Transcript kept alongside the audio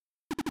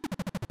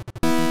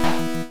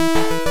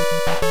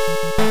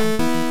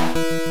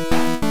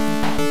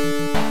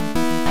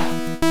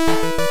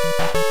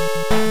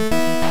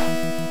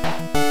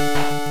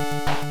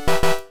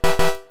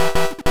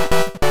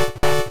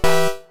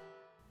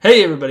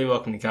Hey everybody,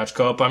 welcome to Couch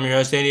Co-op. I'm your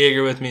host, Andy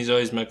Yeager. With me as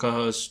always, my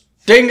co-host,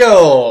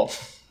 Dingo!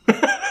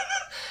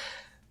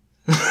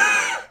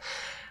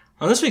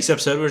 On this week's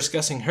episode, we're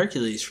discussing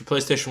Hercules for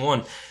PlayStation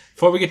 1.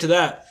 Before we get to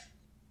that,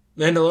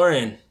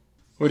 Mandalorian.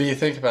 What do you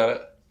think about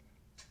it?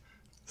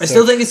 I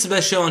still think it's the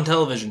best show on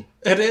television.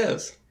 It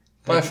is.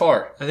 By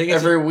far. I think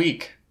it's every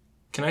week.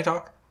 Can I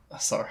talk? Oh,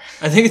 sorry.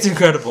 I think it's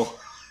incredible.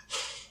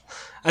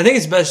 I think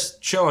it's the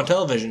best show on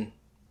television.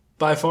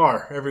 By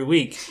far, every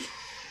week.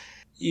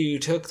 You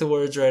took the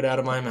words right out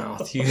of my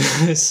mouth. You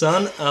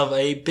son of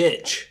a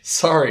bitch.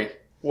 Sorry.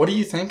 What do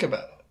you think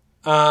about it?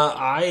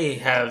 I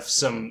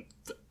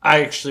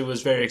actually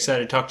was very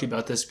excited to talk to you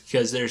about this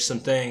because there's some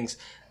things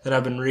that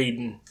I've been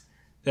reading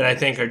that I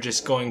think are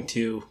just going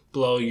to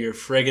blow your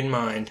friggin'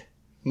 mind.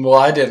 Well,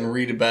 I didn't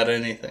read about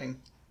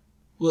anything.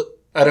 Well,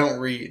 I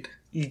don't read.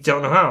 You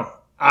don't know how.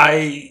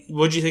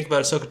 What'd you think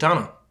about Ahsoka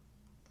Tano?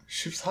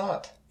 She was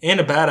hot. And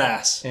a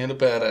badass. And a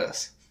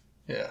badass.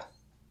 Yeah.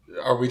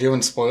 Are we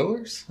doing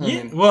spoilers?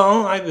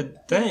 Well, I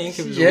would think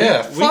it was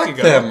a week fuck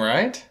ago. them,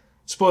 right?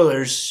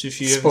 Spoilers, if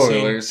you haven't seen.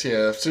 Spoilers,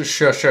 yeah.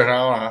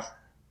 Shoshanawa.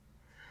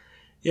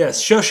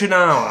 Yes,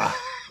 Shoshanawa.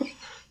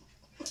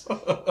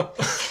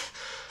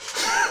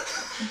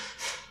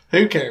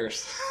 Who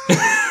cares?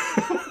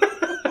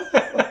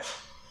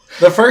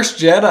 The first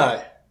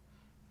Jedi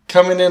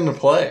coming into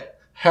play.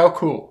 How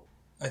cool.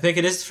 I think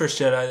it is the first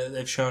Jedi that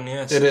they've shown,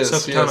 yes. It is,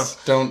 Ahsoka yes.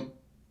 Tano.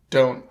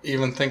 Don't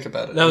even think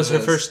about it. That was her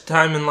first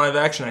time in live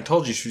action. I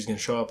told you she was going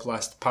to show up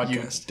last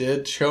podcast. You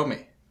did show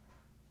me.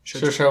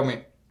 Show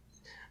me.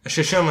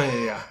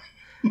 Yeah.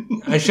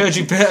 I showed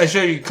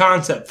you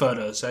concept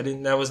photos.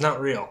 That was not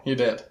real. You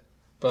did.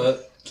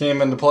 But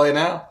came into play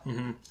now.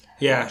 Mm-hmm.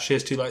 Yeah, she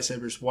has two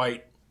lightsabers,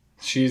 white.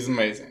 She's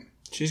amazing.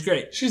 She's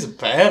great. She's a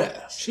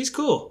badass. She's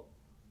cool.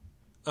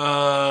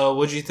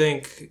 What'd you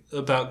think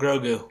about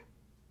Grogu?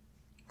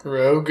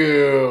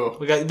 Grogu.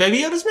 We got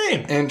Baby Yoda's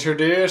name.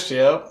 Introduced,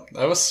 yep.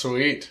 That was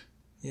sweet.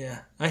 Yeah,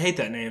 I hate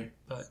that name,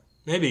 but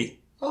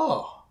maybe.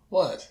 Oh,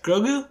 what?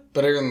 Grogu?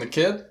 Better than the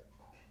kid?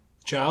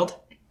 Child?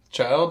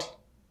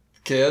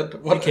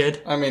 Kid? What? The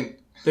kid. I mean...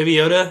 Baby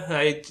Yoda?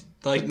 I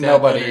like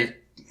that.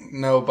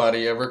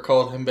 Nobody ever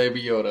called him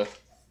Baby Yoda.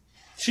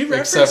 She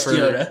referenced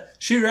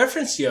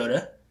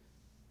Yoda.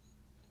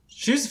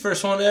 She was the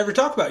first one to ever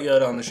talk about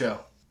Yoda on the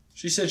show.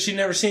 She said she'd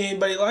never seen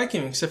anybody like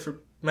him except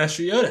for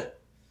Master Yoda.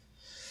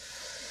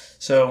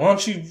 So why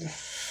don't you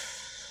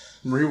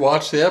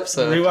rewatch the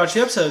episode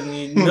and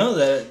you know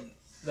that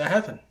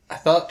happened. I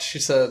thought she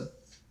said,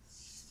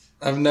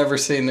 I've never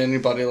seen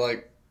anybody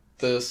like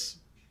this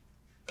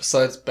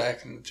besides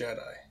back in the Jedi.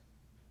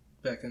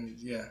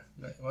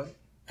 What?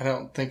 I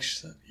don't think she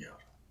said Yoda.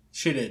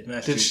 She did.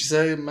 Did she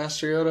say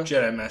Master Yoda?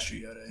 Jedi Master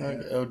Yoda. Yeah.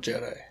 Okay. Oh,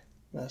 Jedi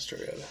Master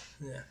Yoda.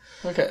 Yeah.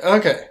 Okay.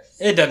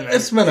 It doesn't matter.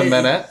 It's been a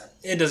minute.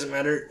 It doesn't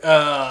matter.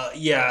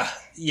 Yeah.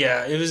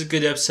 It was a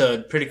good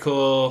episode. Pretty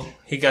cool.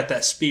 He got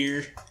that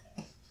spear.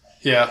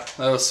 Yeah,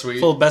 that was sweet.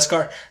 Full of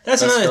Beskar.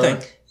 That's another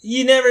thing.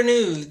 You never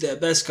knew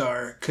that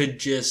Beskar could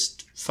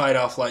just fight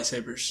off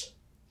lightsabers.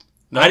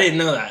 No. I didn't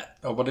know that.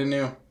 Nobody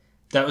knew.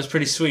 That was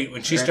pretty sweet.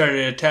 When she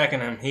started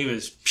attacking him, he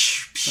was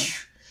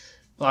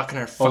blocking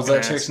her fucking ass. What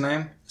was that chick's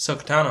name?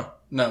 Ahsoka Tano.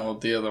 No,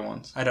 the other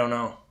ones. I don't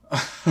know.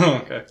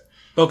 Okay.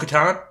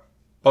 Bo-Katan?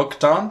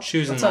 Bo-Katan? She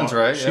was that sounds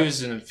right. She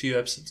was in a few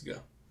episodes ago.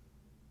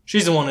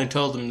 She's the one who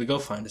told them to go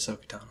find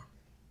Ahsoka Tano.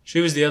 She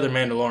was the other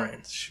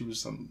Mandalorian. She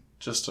was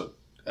just an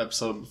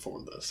episode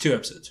before this. 2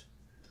 episodes.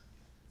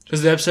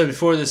 Because the episode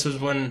before this was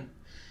when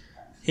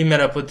he met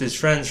up with his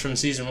friends from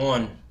season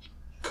 1.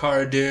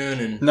 Cara Dune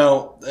and...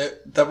 No,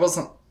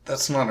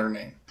 that's not her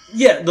name.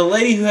 Yeah, the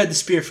lady who had the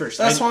spear first.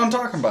 That's what I'm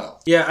talking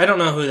about. Yeah, I don't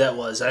know who that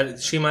was.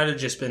 She might have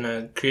just been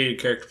a created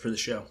character for the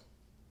show.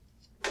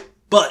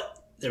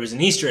 But there was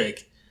an Easter egg.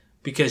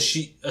 Because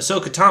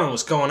Ahsoka Tano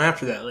was going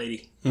after that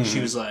lady. Mm-hmm.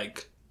 She was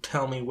like,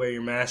 tell me where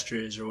your master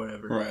is or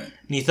whatever. Right.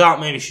 And he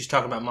thought maybe she's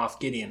talking about Moff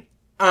Gideon.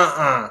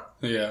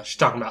 Yeah. She's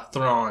talking about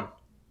Thrawn.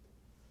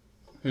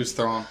 Who's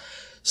Thrawn?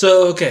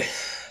 So, okay.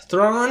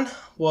 Thrawn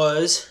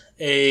was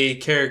a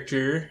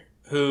character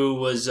who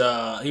was,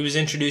 he was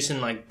introduced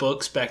in like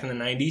books back in the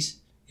 90s.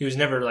 He was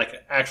never like an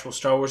actual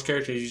Star Wars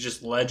character. He was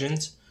just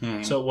legends.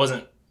 Mm-hmm. So it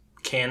wasn't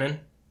canon.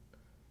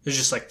 It was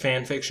just like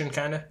fan fiction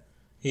kind of.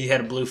 He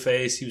had a blue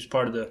face. He was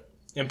part of the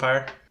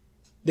Empire.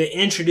 They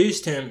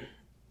introduced him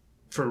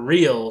for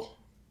real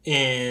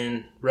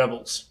in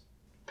Rebels.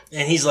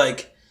 And he's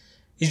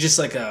just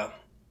like a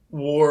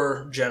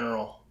war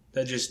general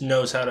that just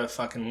knows how to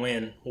fucking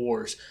win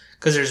wars.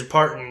 Because there's a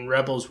part in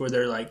Rebels where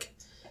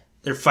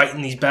they're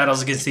fighting these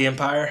battles against the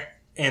Empire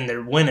and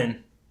they're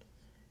winning.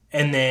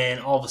 And then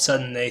all of a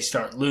sudden they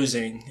start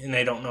losing and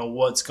they don't know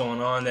what's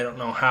going on. They don't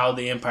know how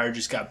the Empire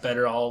just got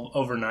better all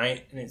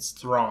overnight. And it's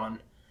Thrawn.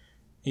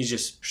 He's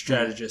just a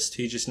strategist.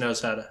 He just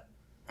knows how to...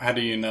 How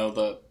do you know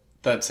that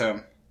that's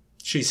him?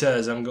 She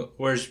says,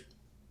 where's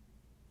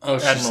Admiral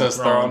she says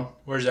Thrawn?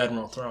 Where's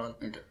Admiral Thrawn?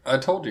 Okay. I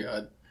told you.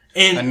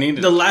 I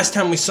needed the last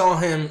time we saw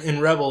him in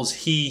Rebels,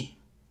 he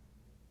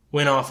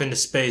went off into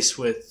space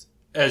with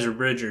Ezra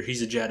Bridger.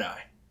 He's a Jedi.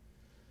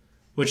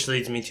 Which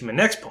leads me to my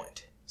next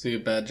point. Is he a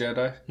bad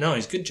Jedi? No,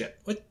 he's a good Jedi.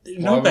 What? Why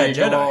No would bad he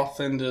go Jedi. off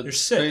into They're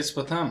sick. space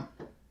with him?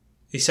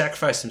 He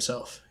sacrificed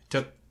himself.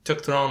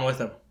 Took Thrawn with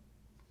him.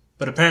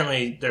 But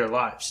apparently they're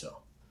alive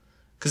still.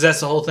 Because that's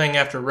the whole thing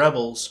after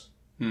Rebels.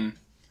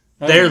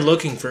 They're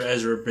looking for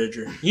Ezra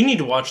Bridger. You need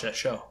to watch that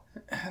show.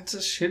 It's a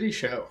shitty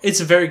show. It's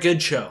a very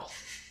good show.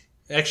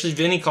 Actually,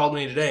 Vinny called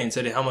me today and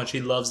said how much he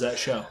loves that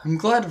show. I'm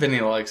glad Vinny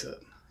likes it.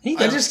 He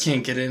I does. just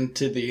can't get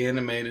into the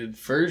animated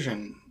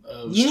version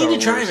of You Star need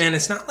to try, Wars. man.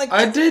 It's not like...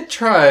 I did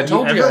try. I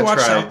told you ever I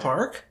watched tried. South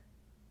Park?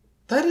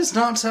 That is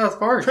not South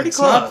Park. Pretty it's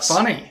close. not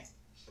funny.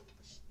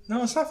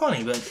 No, it's not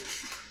funny, but...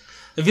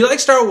 If you like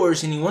Star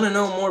Wars and you want to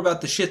know more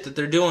about the shit that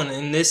they're doing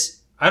in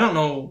this... I don't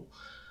know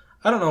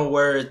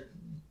where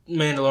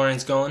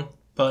Mandalorian's going,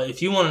 but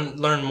if you want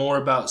to learn more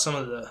about some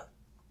of the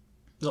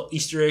little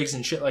Easter eggs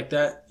and shit like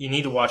that, you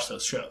need to watch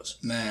those shows.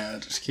 Nah,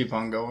 just keep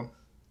on going.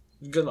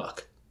 Good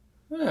luck.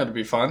 Yeah, it'll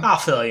be fun. I'll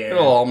fill you in.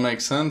 It'll all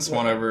make sense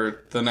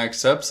whenever the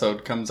next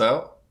episode comes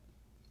out.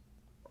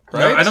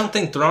 Right? No, I don't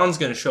think Thrawn's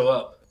going to show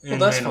up in Well,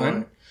 that's Mandalorian.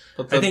 fine.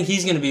 But I think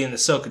he's going to be in the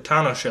Ahsoka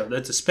Tano show.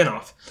 That's a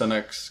spinoff. the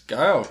next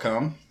guy will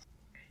come.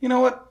 You know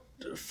what?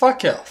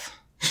 Fuck off.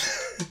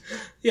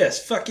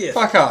 Yes, fuck yeah.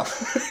 Fuck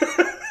off.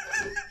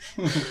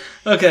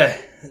 Okay,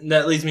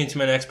 that leads me to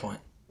my next point.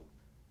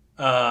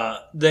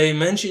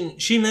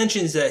 She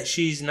mentions that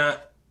she's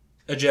not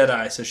a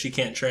Jedi, so she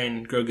can't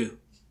train Grogu.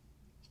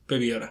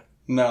 Baby Yoda.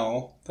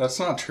 No, that's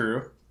not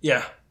true.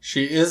 Yeah.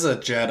 She is a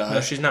Jedi.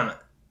 No, she's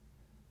not.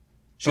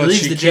 She But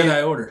leaves she the can't-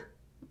 Jedi Order.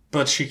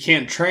 But she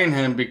can't train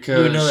him because...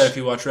 You would know that if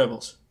you watch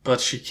Rebels.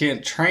 But she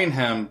can't train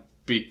him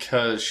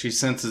because she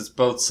senses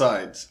both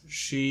sides.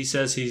 She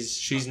says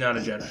she's not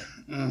a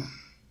Jedi.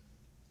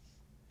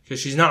 Because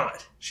she's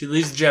not. She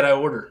leaves the Jedi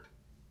Order.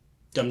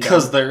 Dumb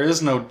Because there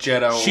is no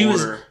Jedi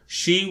Order.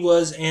 She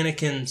was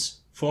Anakin's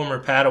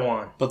former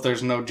Padawan. But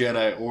there's no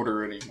Jedi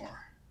Order anymore.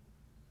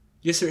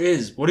 Yes, there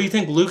is. What do you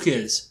think Luke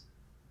is?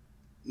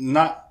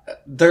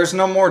 There's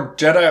no more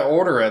Jedi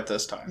Order at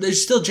this time.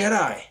 There's still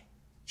Jedi.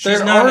 She's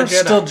There not a are Jedi.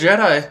 still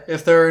Jedi,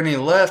 if there are any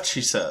left,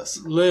 she says.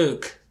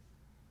 Luke.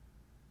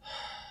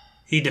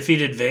 He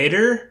defeated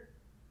Vader?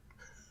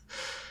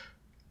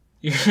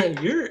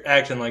 You're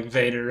acting like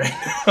Vader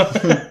right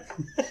now.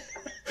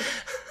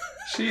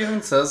 She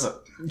even says it.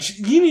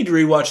 You need to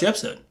rewatch the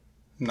episode.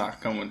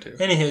 Not going to.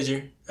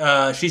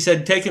 Anyhow, she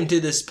said, take him to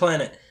this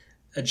planet.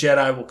 A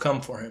Jedi will come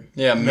for him.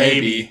 Yeah,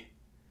 maybe.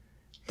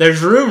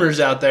 There's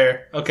rumors out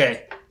there.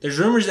 Okay. There's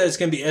rumors that it's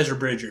going to be Ezra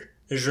Bridger.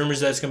 There's rumors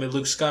that it's going to be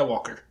Luke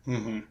Skywalker.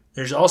 Mm-hmm.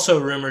 There's also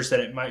rumors that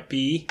it might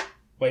be,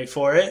 wait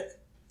for it,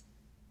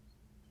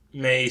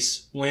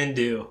 Mace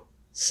Windu,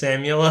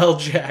 Samuel L.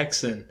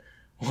 Jackson.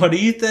 What do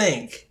you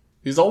think?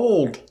 He's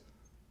old.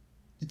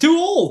 Too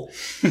old.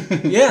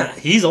 Yeah,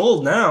 he's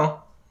old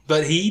now.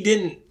 But he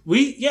didn't...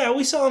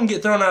 We saw him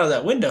get thrown out of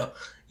that window.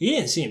 You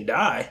didn't see him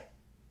die.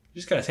 He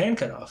just got his hand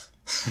cut off.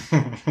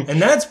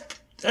 And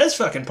that's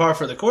fucking par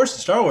for the course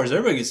in Star Wars.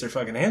 Everybody gets their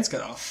fucking hands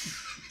cut off.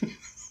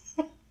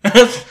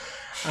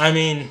 I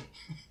mean,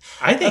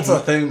 I think... That's a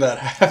thing that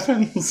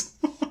happens.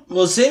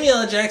 Well, Samuel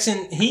L.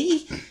 Jackson,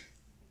 he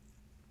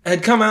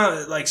had come out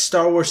at like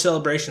Star Wars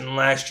Celebration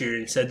last year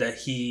and said that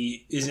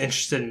he is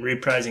interested in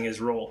reprising his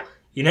role.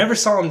 You never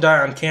saw him die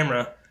on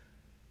camera,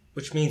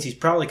 which means he's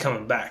probably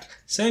coming back.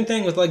 Same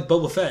thing with like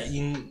Boba Fett.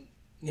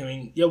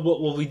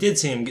 We did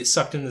see him get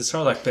sucked into the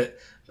Sarlacc pit,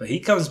 but he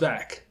comes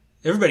back.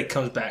 Everybody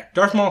comes back.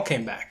 Darth Maul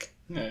came back.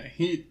 Yeah,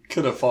 he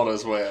could have fought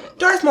his way out of it.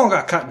 Darth Maul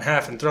got cut in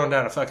half and thrown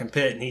down a fucking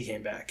pit, and he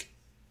came back.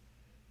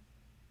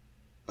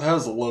 That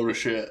was a load of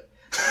shit.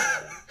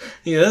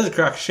 Yeah, that was a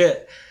crock of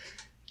shit.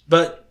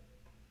 But,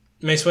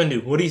 Mace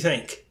Windu, what do you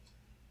think?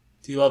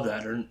 Do you love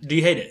that, or do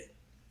you hate it?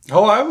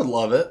 Oh, I would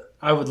love it.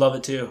 I would love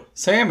it too.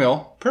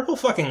 Samuel. Purple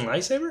fucking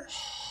lightsaber?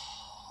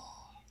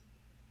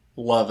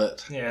 Love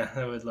it. Yeah,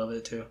 I would love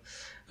it too.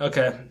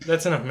 Okay,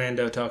 that's enough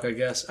Mando talk, I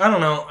guess. I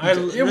don't know.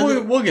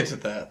 We'll get to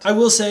that. I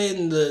will say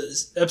in the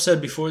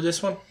episode before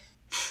this one,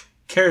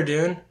 Cara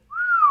Dune,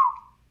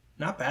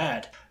 not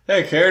bad.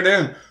 Hey, Cara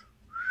Dune.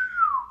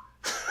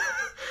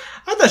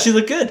 I thought she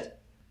looked good.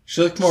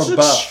 She looked more She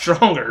looked buff.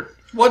 stronger.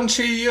 Wasn't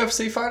she a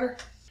UFC fighter?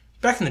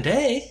 Back in the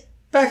day.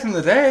 Back in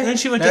the day. And then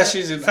she went Now to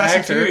she's an Fast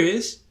and actor.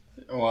 Furious.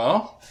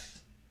 Well,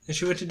 And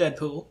she went to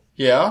Deadpool.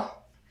 yeah.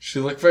 She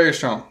looked very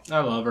strong. I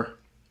love her.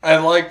 I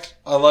liked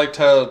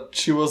how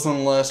she was in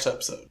the last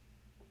episode.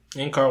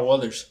 And Carl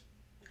Weathers.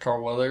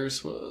 Carl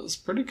Weathers was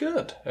pretty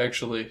good,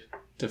 actually,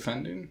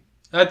 defending.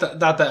 I thought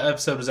that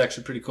episode was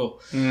actually pretty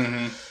cool.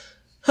 Mm-hmm.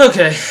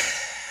 Okay.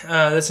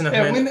 That's enough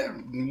Yeah,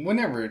 Mando. we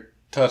never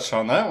touched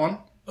on that one.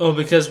 Oh,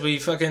 because we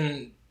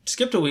fucking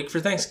skipped a week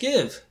for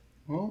Thanksgiving.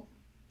 Well,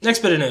 Next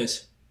bit of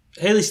news.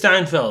 Haley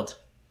Steinfeld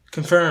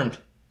confirmed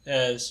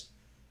as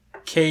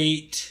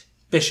Kate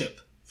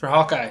Bishop for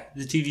Hawkeye,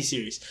 the TV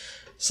series.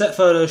 Set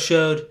photos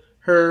showed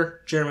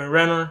her, Jeremy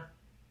Renner.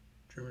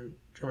 Jeremy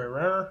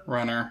Renner?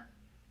 runner,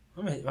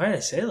 Why did I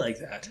say it like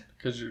that?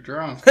 because you're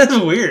drunk. That's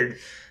weird.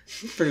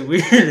 That's pretty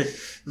weird.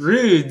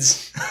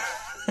 Rudes.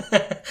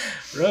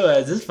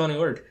 Roads, this is a funny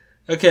word.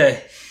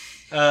 Okay.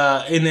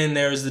 And then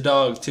there was the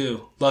dog,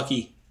 too.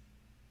 Lucky.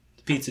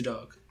 The pizza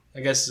dog. I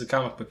guess it's a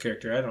comic book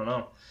character. I don't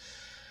know.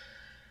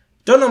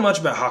 Don't know much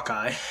about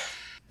Hawkeye.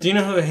 Do you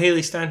know who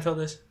Haley Steinfeld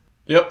is?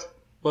 Yep.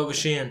 What was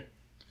she in?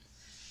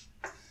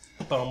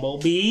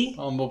 Bumblebee?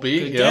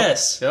 Good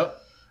guess. Yep.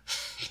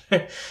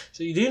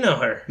 So you do know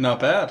her. Not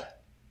bad.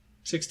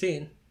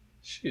 16.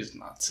 She's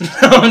nuts. No,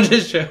 I'm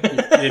just joking.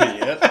 You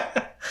idiot.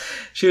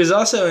 She was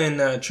also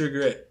in True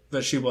Grit,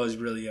 but she was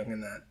really young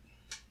in that.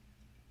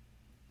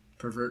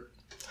 Pervert.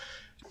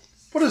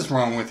 What is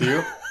wrong with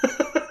you?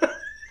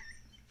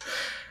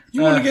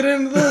 You want to get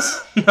into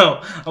this?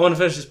 No, I want to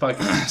finish this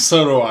podcast.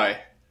 So do I.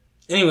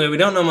 Anyway, we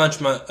don't know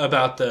much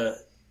about the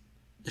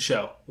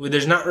show.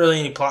 There's not really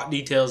any plot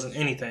details in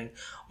anything.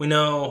 We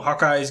know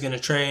Hawkeye is going to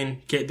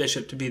train Kate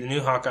Bishop to be the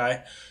new Hawkeye,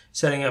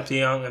 setting up the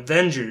Young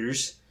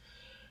Avengers.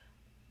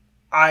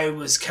 I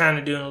was kind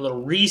of doing a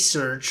little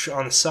research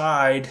on the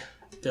side.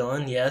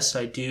 Dylan, yes,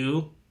 I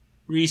do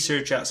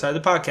research outside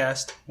the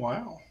podcast.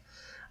 Wow.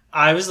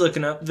 I was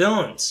looking up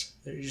villains.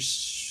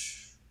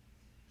 There's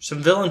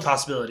some villain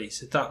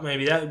possibilities. I thought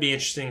maybe that would be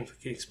interesting if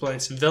we could explain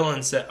some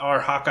villains that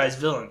are Hawkeye's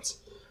villains.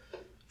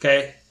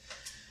 Okay?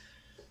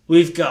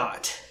 We've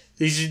got,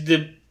 these are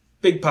the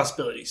big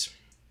possibilities.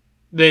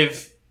 I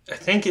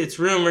think it's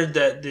rumored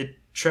that the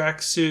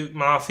Tracksuit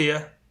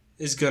Mafia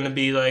is going to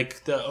be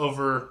like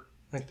the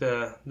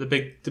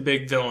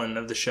big villain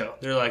of the show.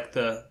 They're like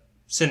the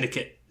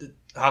syndicate that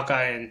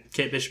Hawkeye and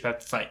Kate Bishop have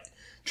to fight.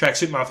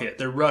 Tracksuit Mafia.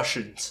 They're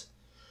Russians.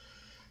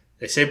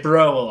 They say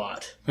bro a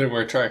lot. They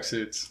wear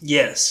tracksuits.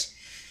 Yes.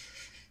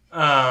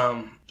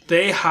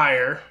 They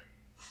hire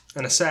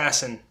an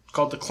assassin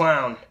called the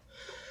Clown.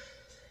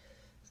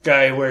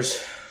 Guy who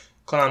wears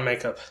clown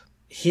makeup.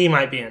 He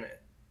might be in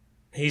it.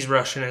 He's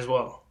Russian as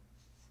well.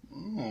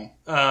 Oh.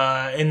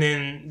 And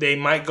then they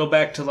might go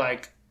back to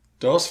like...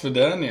 Dos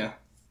Vidania.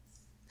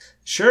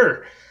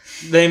 Sure.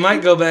 They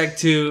might go back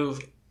to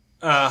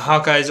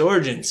Hawkeye's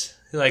origins.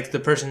 Like the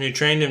person who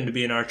trained him to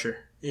be an archer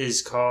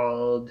is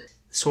called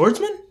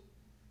Swordsman,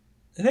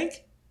 I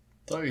think.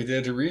 Thought you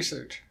did your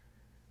research.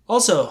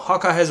 Also,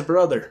 Hawkeye has a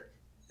brother.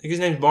 I think his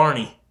name's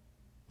Barney.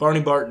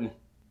 Barney Barton.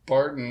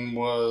 Barton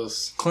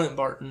was... Clint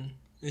Barton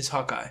is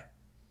Hawkeye.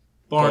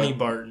 Barney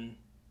Barton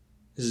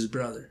is his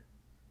brother.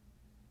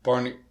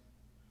 Barney...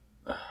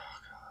 Oh,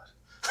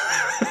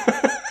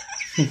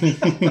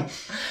 God.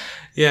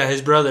 Yeah,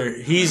 his brother.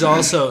 He was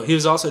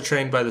also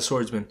trained by the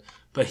Swordsman,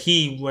 but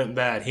he went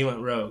bad. He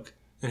went rogue,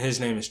 and his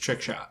name is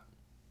Trickshot.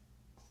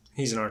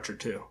 He's an archer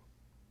too,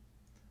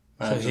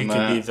 so he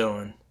could be a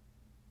villain.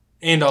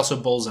 And also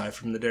Bullseye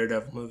from the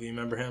Daredevil movie.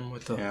 Remember him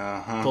with the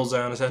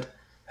bullseye on his head?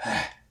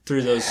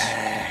 Through those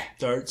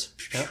darts.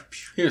 Yep.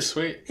 He was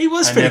sweet. He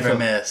was pretty cool.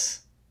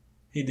 Miss.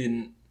 He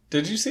didn't.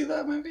 Did you see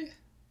that movie?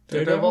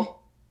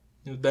 Daredevil?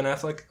 With Ben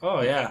Affleck?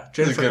 Oh, yeah. It's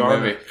a Jennifer good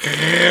Garner. movie.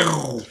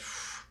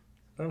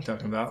 What I'm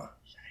talking about.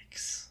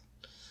 Yikes.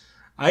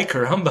 Ay,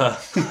 caramba.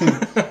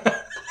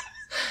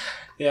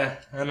 Yeah,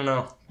 I don't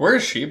know. Where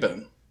has she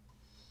been?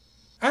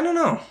 I don't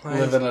know.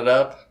 Living it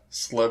up?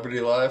 Celebrity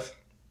life?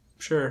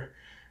 Sure.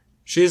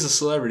 She is a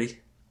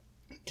celebrity.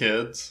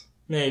 Kids?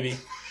 Maybe.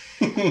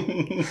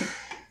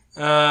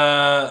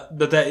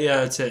 But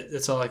that's it.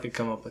 That's all I could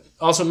come up with.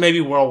 Also,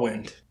 maybe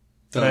Whirlwind.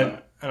 But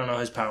I don't know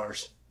his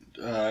powers.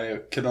 I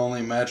can only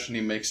imagine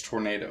he makes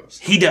tornadoes.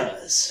 He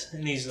does.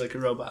 And he's like a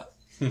robot.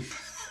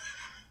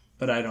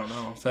 But I don't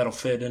know if that'll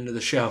fit into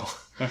the show.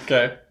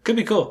 Okay. Could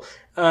be cool.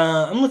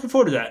 I'm looking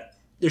forward to that.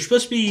 There's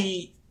supposed to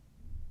be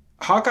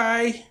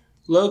Hawkeye,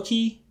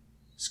 Loki,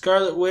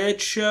 Scarlet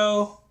Witch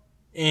show,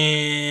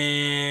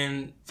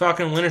 and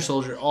Falcon and Winter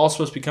Soldier all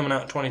supposed to be coming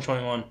out in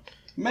 2021.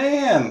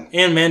 Man!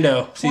 And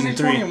Mando, season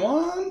 3.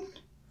 2021?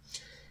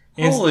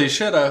 Holy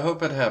shit, I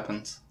hope it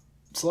happens.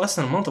 It's less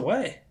than a month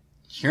away.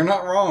 You're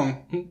not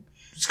wrong.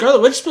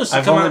 Scarlet Witch is supposed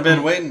to come out. I've only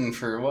been waiting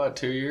for,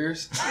 2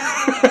 years?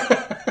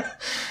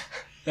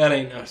 That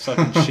ain't no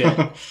fucking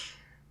shit.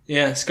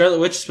 Yeah, Scarlet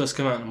Witch is supposed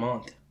to come out in a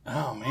month.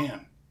 Oh,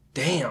 man.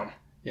 Damn.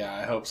 Yeah,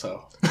 I hope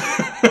so.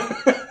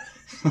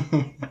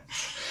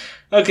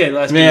 Okay,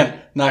 last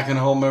Man, not gonna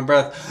hold my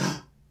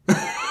breath.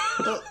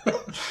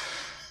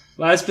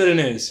 Last bit of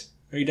news.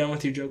 Are you done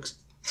with your jokes?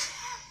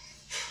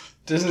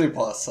 Disney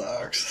Plus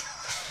sucks.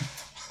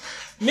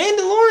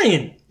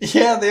 Mandalorian.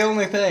 Yeah, the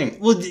only thing.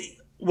 Well,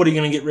 what, are you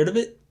going to get rid of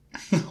it?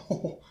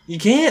 No. You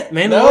can't.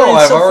 Mandalorian's No,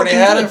 I've so already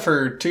had good. it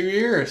for 2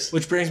 years.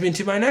 Which brings me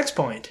to my next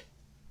point.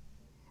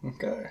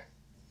 Okay.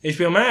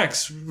 HBO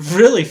Max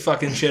really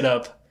fucking shit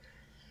up.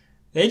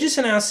 They just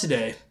announced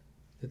today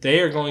that they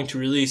are going to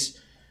release...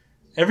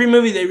 Every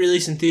movie they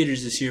release in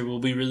theaters this year will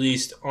be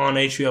released on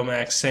HBO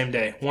Max same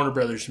day. Warner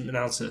Brothers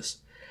announced this.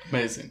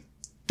 Amazing.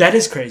 That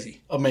is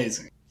crazy.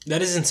 Amazing.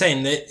 That is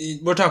insane.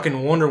 We're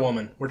talking Wonder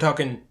Woman. We're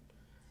talking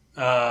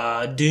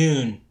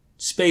Dune,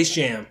 Space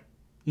Jam,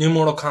 New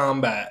Mortal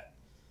Kombat,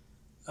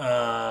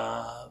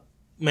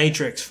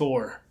 Matrix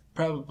 4,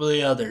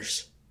 probably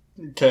others.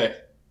 Okay.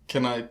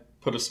 Can I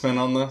put a spin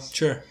on this?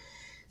 Sure.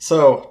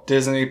 So,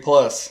 Disney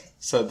Plus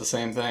said the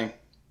same thing.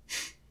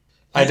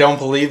 I don't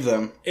believe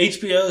them.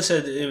 HBO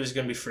said that it was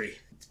going to be free.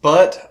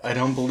 But I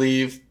don't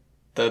believe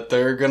that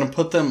they're going to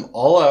put them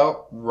all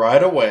out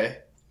right away.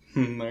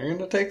 They're going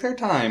to take their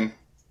time.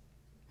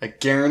 I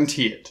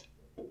guarantee it.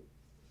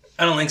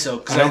 I don't think so,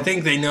 because I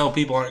think they know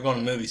people aren't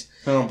going to movies.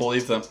 I don't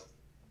believe them.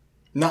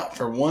 Not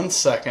for 1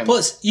 second.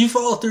 Plus, you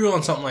follow through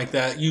on something like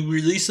that, you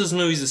release those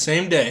movies the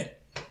same day.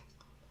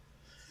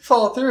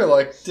 Follow through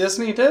like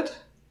Disney did?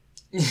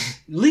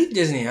 Leave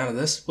Disney out of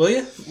this, will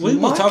you? We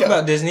will talk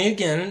about Disney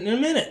again in a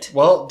minute.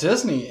 Well,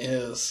 Disney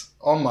is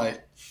on my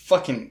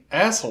fucking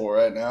asshole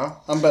right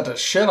now. I'm about to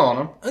shit on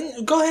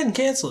them. Go ahead and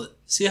cancel it.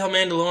 See how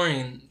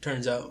Mandalorian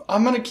turns out.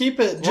 I'm going to keep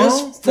it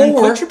just then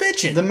for quit your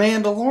bitching. The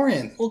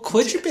Mandalorian. Well,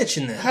 quit your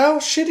bitching then. How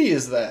shitty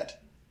is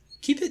that?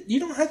 Keep it. You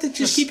don't have to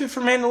just keep it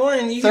for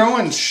Mandalorian. You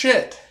throwing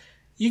shit.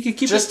 You could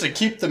keep just to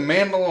keep the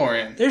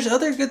Mandalorian. There's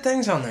other good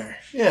things on there.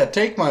 Yeah,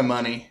 take my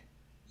money.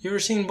 You ever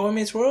seen Boy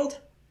Meets World?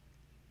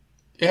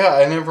 Yeah,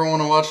 I never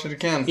want to watch it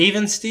again.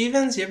 Even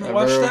Stevens, you ever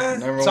watch that?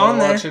 Never it's want on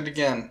to there. watch it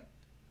again.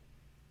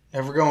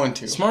 Never going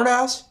to. Smart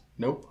House?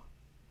 Nope.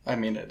 I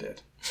mean, I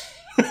did.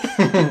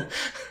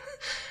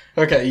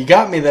 Okay, you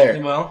got me there.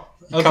 Well,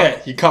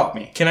 okay. You caught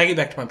me. Can I get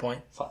back to my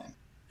point? Fine.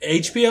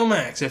 HBO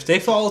Max, if they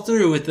follow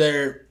through with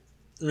their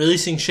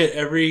releasing shit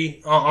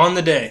on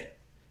the day,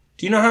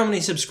 do you know how many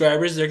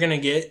subscribers they're going to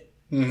get?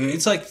 Mm-hmm.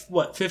 It's like,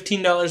 what,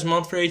 $15 a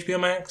month for HBO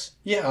Max?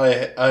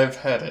 Yeah, I've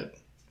had it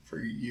for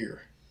a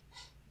year.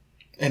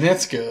 And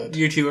it's good.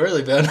 You're too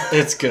early, bud.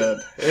 It's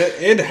good.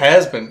 It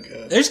has been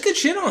good. There's good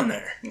shit on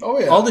there. Oh,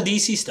 yeah. All the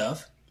DC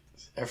stuff.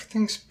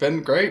 Everything's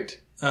been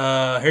great.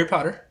 Harry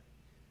Potter.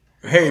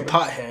 Or Harry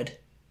Pothead,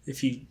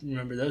 if you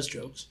remember those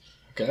jokes.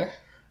 Okay.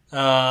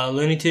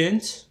 Looney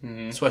Tunes.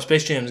 Mm-hmm. That's why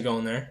Space Jam's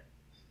going there.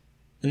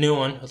 The new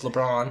one with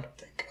LeBron.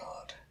 Thank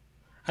God.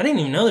 I didn't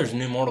even know there's a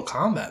new Mortal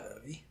Kombat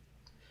movie.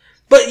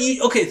 But,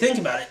 okay, think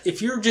about it. If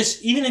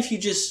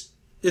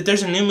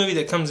there's a new movie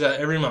that comes out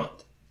every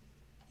month,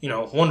 you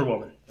know, Wonder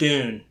Woman,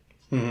 Dune,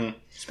 mm-hmm.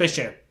 Space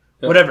Jam,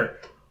 whatever.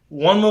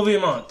 One movie a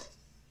month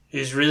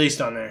is released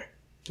on there.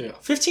 Yeah.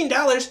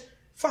 $15?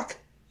 Fuck.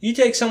 You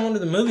take someone to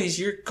the movies,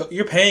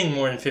 you're paying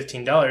more than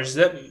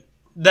 $15.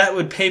 That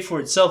would pay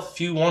for itself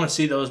if you want to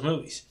see those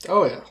movies.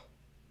 Oh, yeah.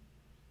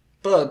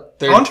 But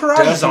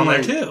Entourage is on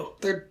there, too.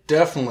 They're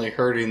definitely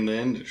hurting the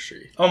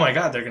industry. Oh, my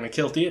God. They're going to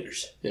kill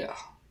theaters. Yeah.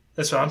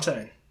 That's what I'm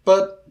saying.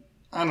 But,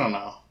 I don't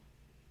know.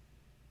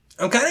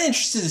 I'm kind of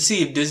interested to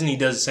see if Disney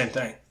does the same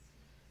thing.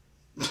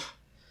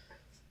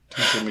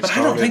 But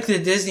I don't think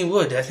that Disney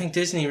would. I think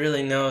Disney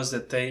really knows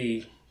that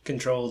they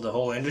control the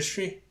whole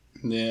industry.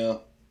 Yeah.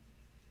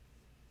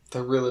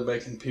 They're really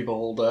making people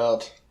hold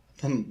out.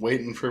 I've been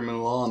waiting for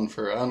Mulan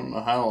for I don't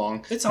know how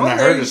long. It's on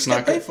there. You just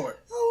gotta pay for it.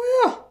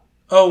 Oh, yeah.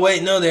 Oh,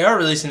 wait. No, they are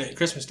releasing it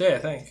Christmas Day, I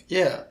think.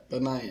 Yeah,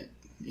 but not yet.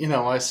 You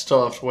know, I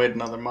still have to wait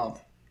another month.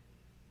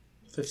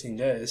 15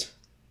 days.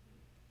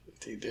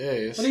 15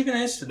 days? What even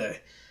is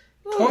today?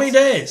 20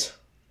 days.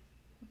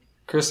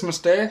 Christmas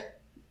Day?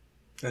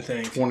 I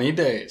think. 20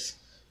 days.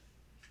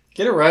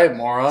 Get it right,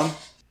 moron.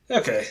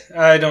 Okay,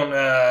 I don't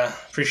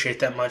appreciate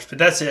that much, but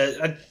that's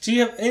it. Do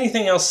you have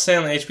anything else to say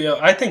on the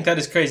HBO? I think that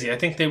is crazy. I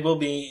think they will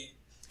be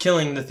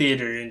killing the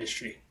theater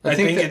industry. I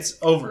think it's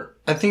over.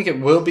 I think it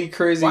will be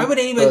crazy. Why would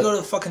anybody go to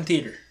the fucking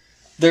theater?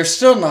 They're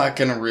still not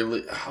going to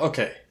release...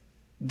 Okay.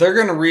 They're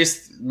going to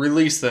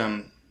release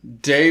them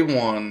day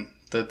one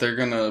that they're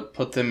going to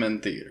put them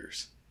in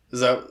theaters. Is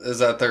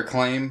that their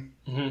claim?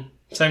 Mm-hmm.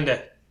 Same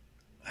day.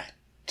 I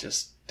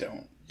just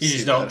don't. You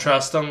just don't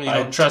trust them? You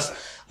don't trust...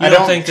 I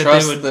don't think that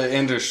trust they would, the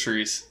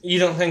industries. You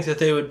don't think that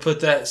they would put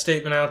that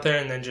statement out there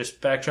and then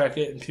just backtrack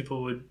it and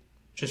people would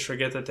just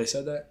forget that they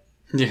said that?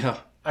 Yeah.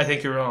 I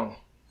think you're wrong.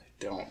 I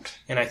don't.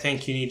 And I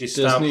think you need to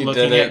stop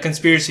looking at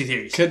conspiracy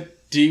theories.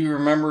 Do you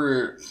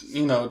remember,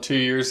 2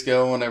 years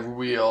ago whenever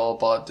we all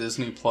bought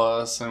Disney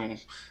Plus and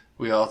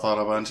we all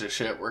thought a bunch of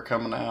shit were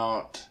coming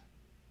out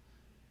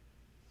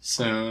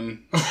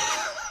soon?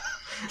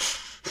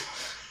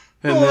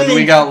 And then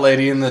we got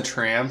Lady and the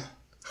Tramp.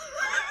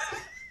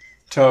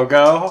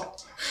 Togo.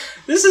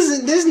 This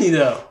isn't Disney,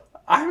 though.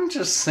 I'm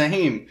just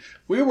saying,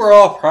 we were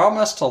all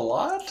promised a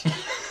lot.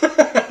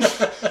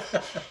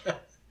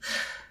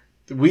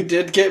 We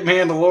did get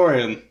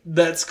Mandalorian.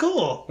 That's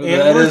cool.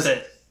 And that worth is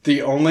it.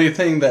 The only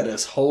thing that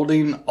is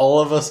holding all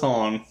of us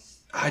on.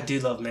 I do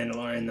love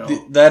Mandalorian,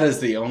 though. That is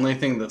the only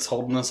thing that's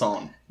holding us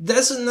on.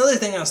 That's another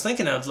thing I was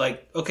thinking of.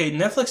 Like, okay,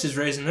 Netflix is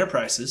raising their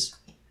prices,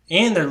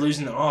 and they're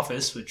losing The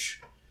Office,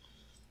 which...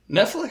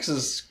 Netflix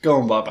is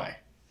going bye-bye.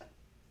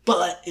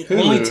 But it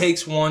only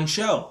takes one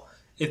show.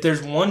 If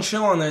there's one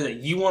show on there that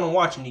you want to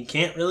watch and you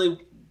can't really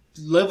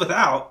live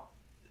without...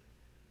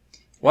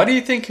 Why do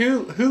you think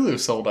Hulu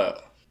sold out?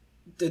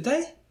 Did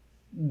they?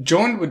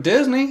 Joined with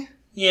Disney.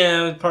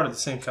 Yeah, part of the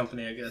same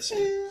company, I guess.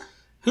 Yeah.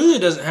 Hulu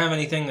doesn't have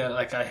anything that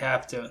like I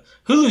have to...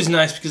 Hulu's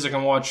nice because I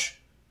can watch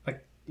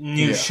like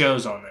new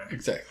shows on there.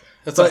 Exactly.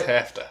 That's a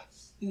have to.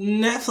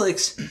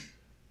 Netflix...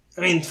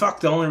 I mean, fuck,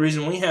 the only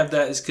reason we have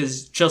that is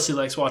because Chelsea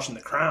likes watching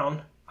The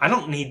Crown. I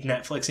don't need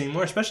Netflix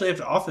anymore, especially if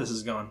The Office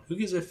is gone. Who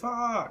gives a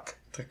fuck?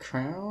 The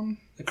Crown?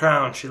 The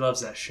Crown. She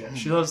loves that shit.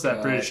 She loves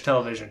that British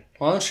television.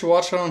 Why don't you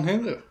watch it on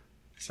Hulu?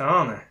 It's not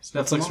on there. It's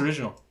Netflix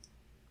original.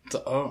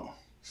 Oh.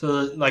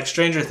 So, like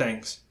Stranger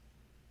Things.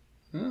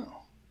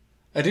 Oh.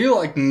 I do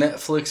like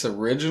Netflix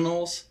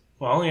originals.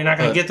 Well, you're not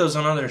going to get those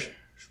on other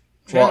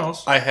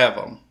channels. Well, I have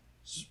them.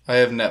 I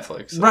have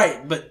Netflix.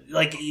 Right, but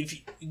like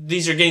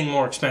these are getting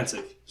more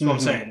expensive. That's what I'm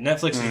saying.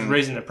 Netflix is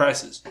raising their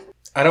prices.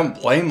 I don't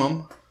blame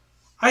them.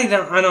 I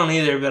don't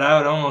either, but I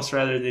would almost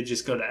rather they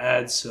just go to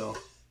ads, so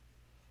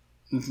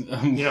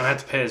you don't have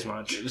to pay as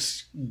much.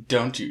 Just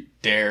don't you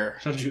dare.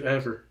 Don't you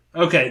ever.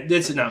 Okay,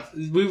 that's enough.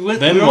 Then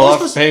we'll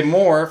have to pay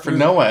more for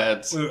no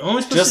ads. We were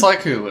only supposed just like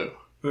Hulu.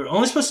 We were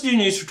only supposed to do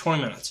news for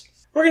 20 minutes.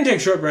 We're going to take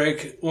a short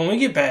break. When we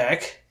get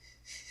back,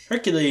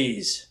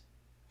 Hercules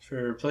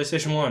for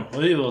PlayStation 1.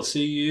 We will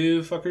see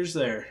you fuckers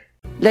there.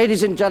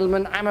 Ladies and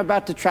gentlemen, I'm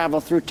about to travel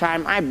through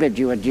time. I bid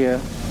you adieu.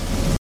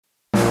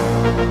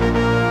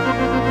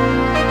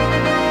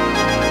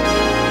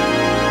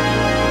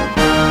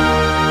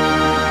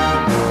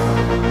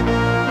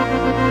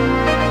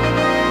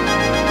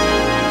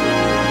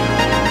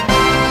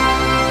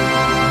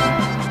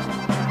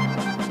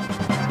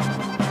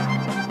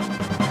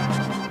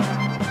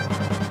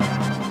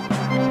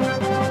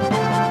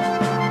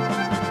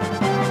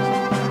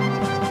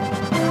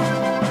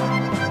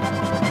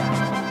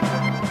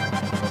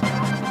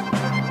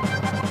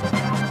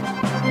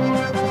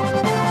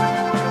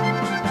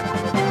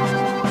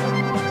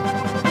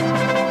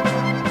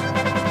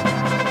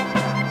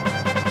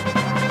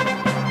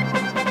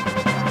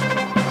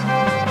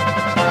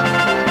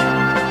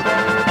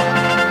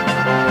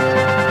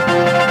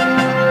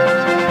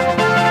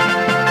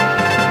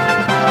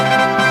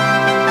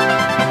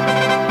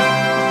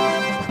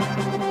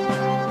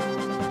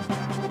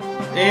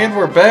 And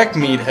we're back,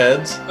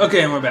 meatheads.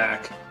 Okay, and we're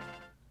back.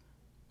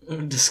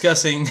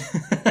 Discussing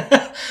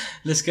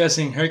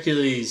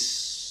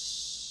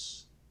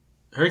Hercules.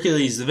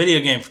 Hercules, the video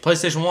game for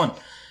PlayStation 1.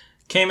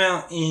 Came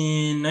out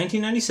in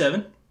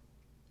 1997.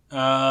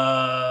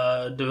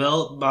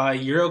 Developed by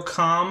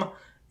Eurocom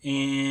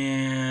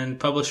and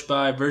published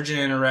by Virgin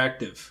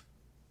Interactive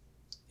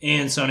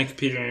and Sony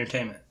Computer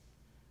Entertainment.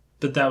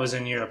 But that was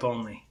in Europe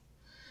only.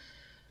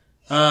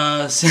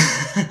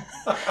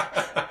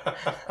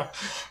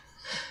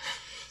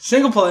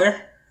 Single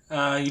player,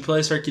 you play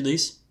as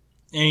Hercules,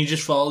 and you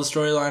just follow the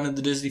storyline of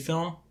the Disney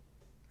film,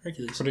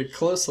 Hercules. Pretty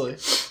closely.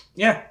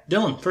 Yeah,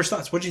 Dylan, first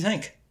thoughts, what'd you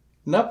think?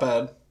 Not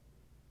bad.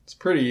 It's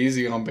pretty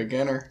easy on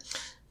beginner.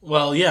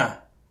 Well, yeah,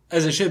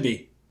 as it should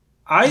be.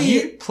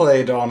 You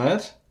played on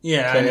it.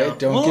 Yeah, okay, I know.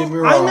 Don't get me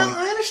wrong. I know,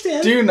 I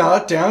understand. Do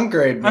not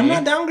downgrade me. I'm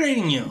not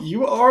downgrading you.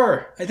 You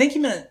are. I think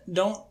you meant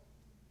don't...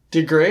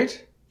 Degrade?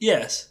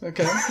 Yes.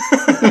 Okay.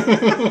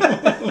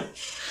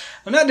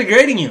 I'm not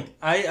degrading you.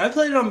 I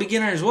played it on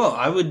beginner as well.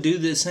 I would do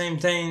the same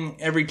thing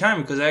every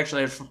time because I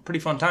actually had a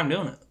pretty fun time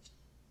doing it.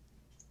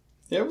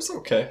 Yeah, it was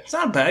okay. It's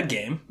not a bad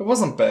game. It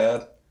wasn't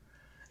bad.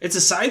 It's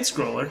a side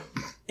scroller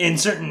in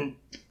certain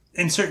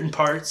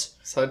parts.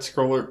 Side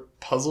scroller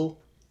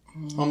puzzle,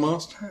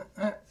 almost.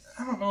 I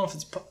don't know if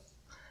it's.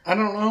 I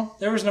don't know.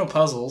 There was no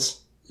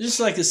puzzles. It's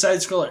just like a side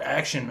scroller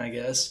action, I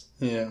guess.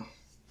 Yeah.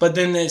 But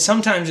then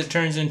sometimes it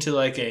turns into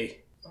like a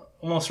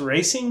almost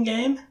racing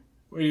game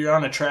where you're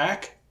on a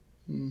track.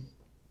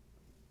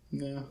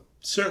 Yeah.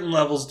 Certain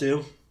levels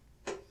do.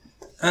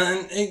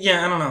 And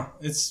yeah, I don't know.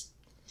 It's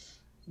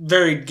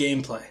varied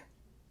gameplay.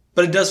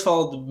 But it does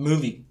follow the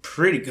movie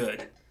pretty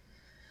good.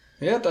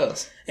 Yeah, it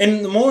does.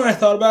 And the more I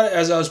thought about it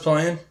as I was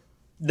playing,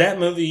 that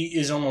movie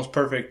is almost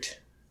perfect.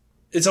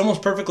 It's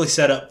almost perfectly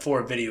set up for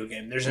a video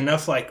game. There's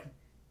enough like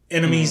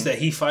enemies that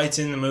he fights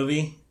in the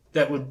movie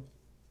that would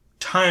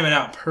time it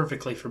out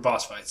perfectly for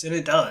boss fights. And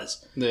it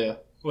does. Yeah.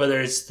 Whether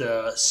it's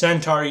the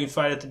Centaur you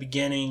fight at the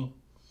beginning,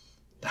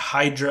 the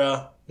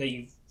Hydra that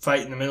you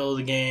fight in the middle of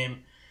the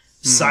game,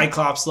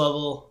 Cyclops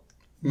level,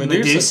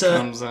 Medusa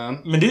comes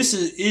in.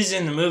 Medusa is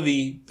in the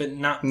movie, but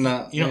not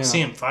you don't see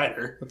him fight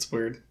her. That's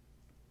weird.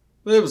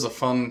 But it was a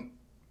fun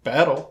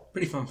battle.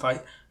 Pretty fun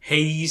fight.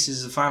 Hades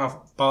is the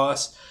final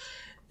boss.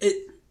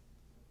 It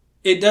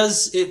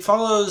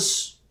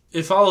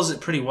follows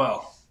it pretty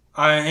well.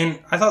 I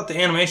thought the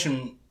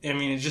animation,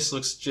 it just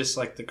looks just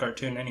like the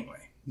cartoon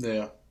anyway.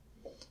 Yeah.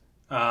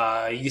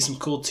 You get some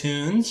cool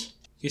tunes.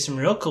 You get some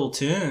real cool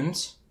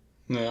tunes.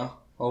 Yeah.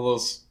 All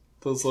those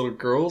little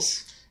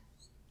girls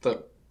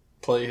that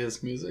play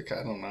his music.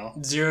 I don't know.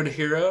 Zero to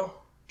Hero,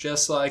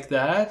 just like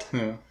that.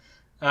 Yeah.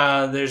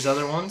 There's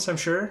other ones, I'm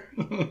sure.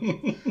 That's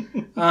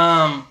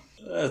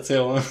the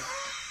only one.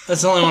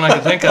 That's the only one I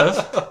can think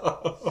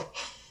of.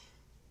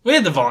 We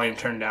had the volume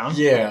turned down.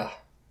 Yeah.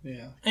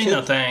 Yeah. Ain't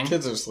no thing.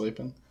 Kids are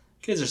sleeping.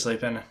 Kids are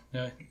sleeping.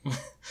 Yeah.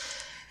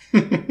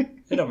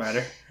 It don't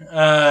matter.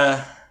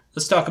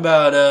 Let's talk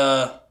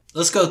about...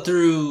 let's go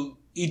through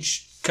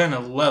each kind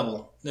of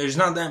level. There's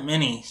not that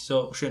many,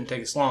 so it shouldn't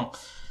take us long.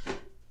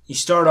 You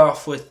start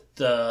off with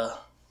the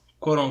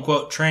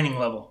quote-unquote training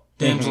level.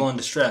 Damsel in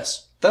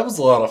Distress. That was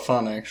a lot of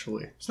fun,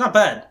 actually. It's not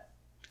bad.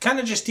 It kind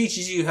of just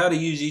teaches you how to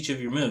use each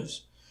of your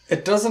moves.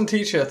 It doesn't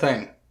teach you a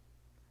thing.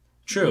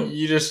 True.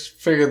 You just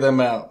figure them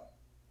out.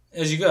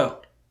 As you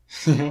go.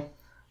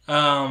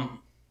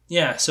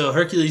 Yeah, so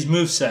Hercules'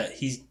 moveset,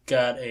 he's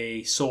got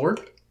a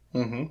sword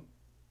Mm-hmm.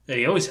 that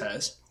he always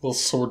has. Little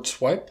sword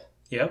swipe.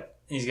 Yep.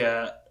 He's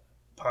got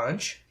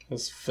punch.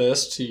 His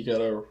fist, you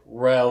gotta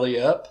rally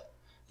up.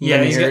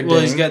 Yeah, he's Then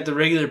got you're got the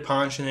regular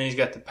punch and then he's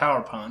got the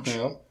power punch.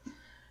 Yep.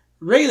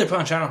 Regular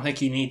punch I don't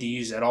think you need to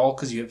use at all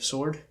because you have a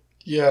sword.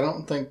 Yeah, I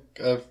don't think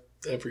I've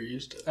ever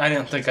used it. I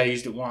don't think I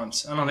used it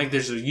once. I don't think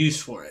there's a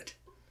use for it.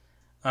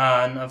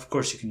 And of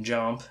course you can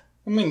jump.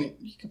 I mean,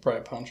 you could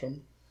probably punch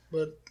him,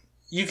 but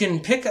You can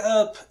pick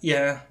up,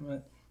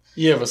 but,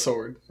 you have a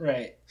sword.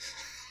 right.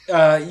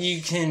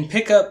 You can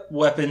pick up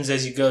weapons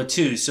as you go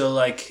too. So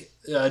like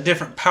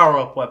different power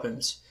up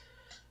weapons.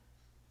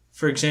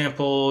 For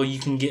example, you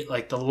can get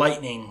like the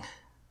lightning.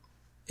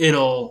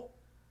 It'll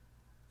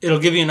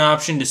give you an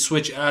option to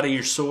switch out of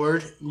your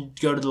sword,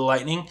 go to the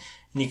lightning,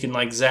 and you can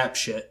like zap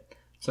shit.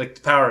 It's like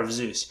the power of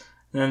Zeus.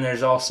 And then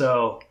there's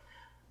also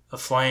a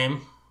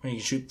flame, where you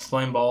can shoot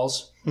flame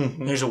balls.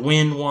 Mm-hmm. There's a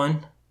wind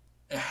one.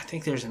 I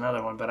think there's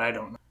another one, but I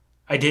don't know.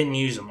 I didn't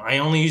use them. I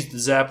only used the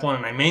zap one,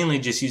 and I mainly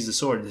just used the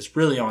sword. That's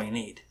really all you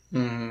need.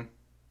 Mm-hmm.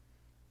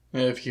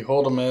 Yeah, if you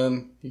hold them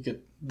in, you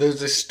could.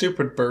 There's these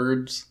stupid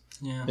birds.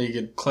 Yeah. That you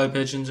could. Clay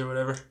pigeons or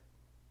whatever.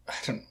 I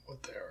don't know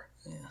what they are.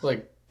 Yeah.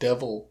 Like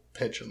devil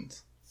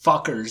pigeons.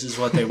 Fuckers is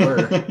what they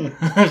were.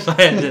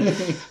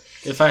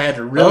 if I had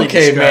to really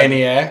okay, describe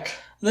maniac.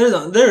 They're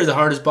the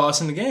hardest boss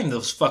in the game,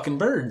 those fucking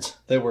birds.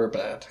 They were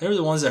bad. They're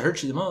the ones that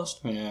hurt you the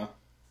most. Yeah.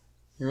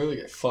 You really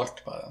get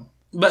fucked by them.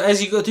 But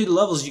as you go through the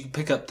levels, you can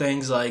pick up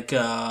things like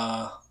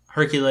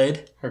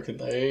Herculade.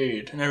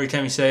 Herculade. And every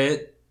time you say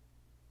it,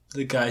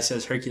 the guy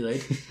says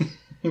Herculade.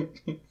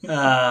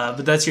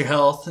 But that's your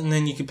health. And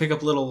then you can pick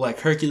up little like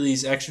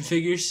Hercules action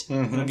figures.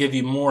 Mm-hmm. It'll give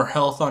you more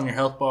health on your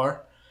health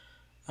bar.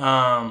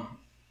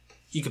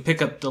 You can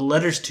pick up the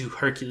letters to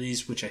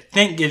Hercules, which I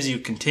think gives you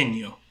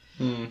continue.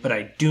 But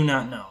I do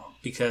not know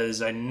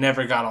because I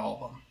never got all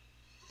of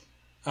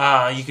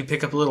them. You can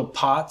pick up little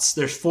pots.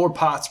 There's 4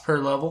 pots per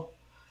level.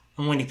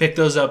 And when you pick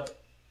those up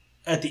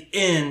at the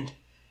end,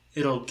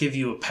 it'll give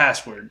you a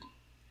password.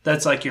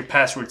 That's like your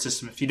password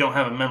system if you don't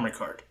have a memory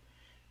card.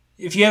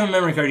 If you have a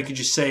memory card, you can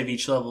just save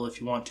each level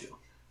if you want to.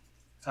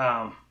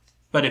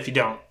 But if you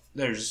don't,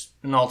 there's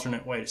an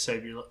alternate way to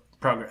save your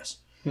progress.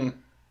 And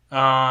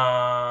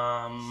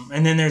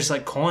then there's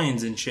like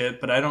coins and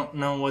shit, but I don't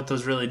know what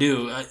those really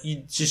do.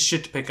 Just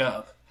shit to pick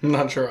up. I'm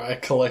not sure. I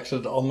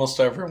collected almost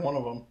every one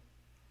of them.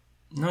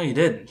 No, you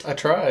didn't. I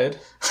tried.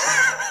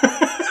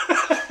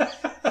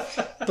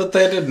 But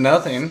they did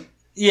nothing.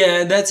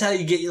 Yeah, that's how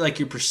you get like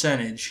your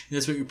percentage.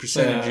 That's what your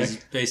percentage Yeah. is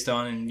based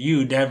on, and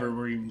you never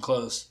were even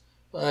close.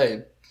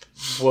 I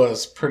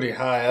was pretty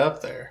high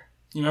up there.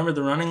 You remember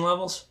the running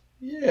levels?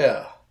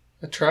 Yeah.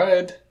 I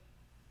tried.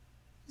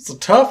 It's a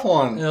tough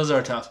one. Those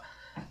are tough.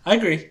 I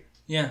agree.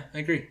 Yeah, I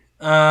agree.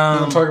 You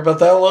want to talk about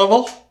that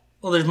level?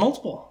 Well, there's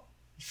multiple.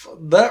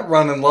 That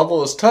running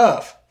level is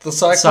tough. The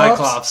Cyclops?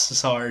 Cyclops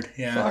is hard,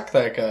 yeah. Fuck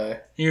that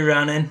guy. You're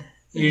running.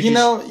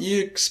 You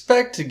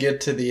expect to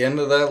get to the end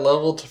of that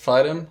level to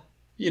fight him.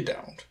 You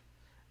don't.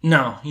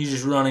 No, you're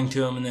just running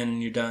to him and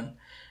then you're done.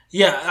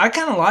 Yeah, I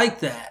kind of like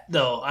that,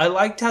 though. I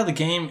liked how the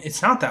game,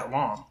 it's not that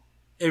long.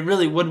 It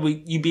really,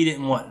 you beat it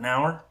in what, an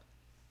hour?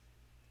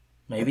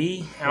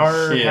 Maybe?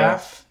 Hour and a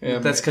half? Yeah,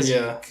 That's because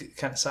yeah. you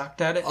kind of sucked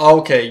at it?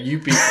 Okay, you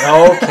beat...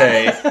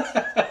 Okay.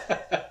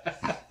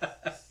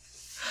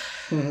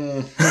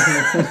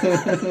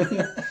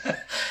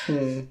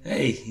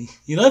 Hey,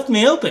 you left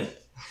me open.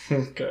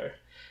 Okay.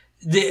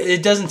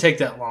 It doesn't take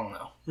that long,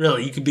 though.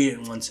 Really, you could beat it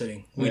in one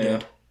sitting. We Yeah.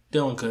 did.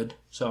 Dylan could.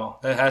 So,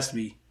 that has to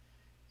be.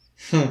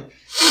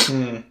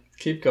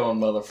 Keep going,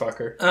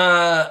 motherfucker.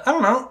 I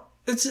don't know.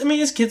 It's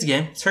a kid's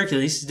game. It's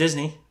Hercules. It's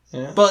Disney.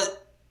 Yeah. But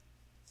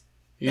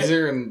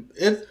Easier and...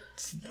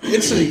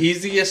 It's the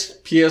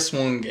easiest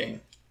PS1 game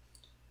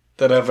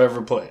that I've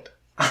ever played.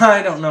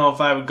 I don't know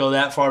if I would go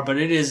that far, but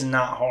it is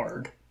not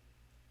hard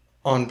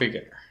On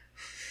beginner.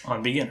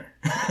 on beginner.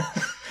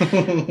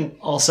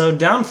 Also,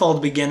 downfall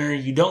to beginner,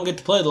 you don't get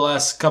to play the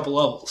last couple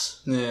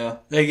levels. Yeah.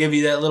 They give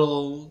you that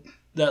little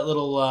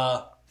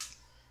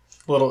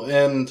Little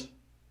end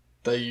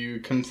that you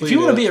complete. if you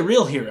want to be a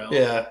real hero.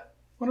 Yeah.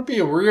 Want to be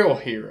a real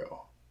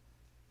hero.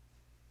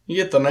 You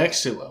get the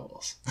next 2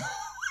 levels.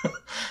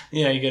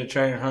 Yeah, you got to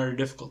try on harder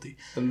difficulty.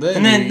 And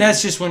then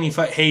That's just when you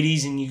fight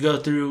Hades and you go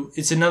through,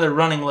 it's another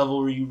running level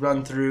where you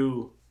run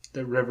through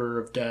the River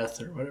of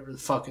Death or whatever the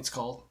fuck it's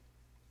called.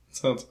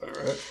 Sounds about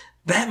right.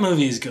 That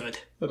movie is good.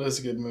 That is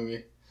a good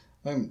movie.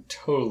 I'm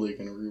totally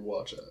going to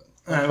rewatch it.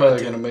 I I'm would probably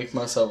too. going to make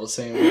myself a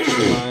sandwich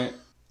tonight.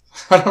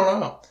 I don't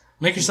know.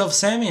 Make yourself a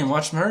Sammy and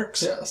watch some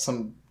Hercs. Yeah,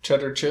 some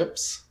cheddar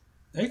chips.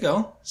 There you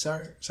go.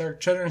 Sour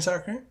cheddar and sour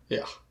cream.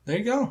 Yeah. There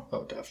you go.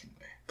 Oh,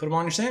 definitely. Put them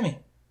on your Sammy.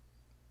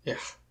 Yeah.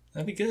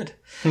 That'd be good.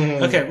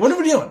 Okay, what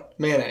are we doing?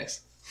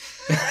 Mayonnaise.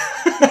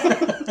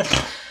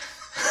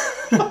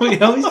 We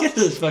always get to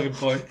this fucking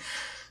point.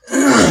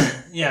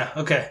 Yeah,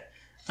 okay.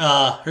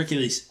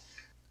 Hercules.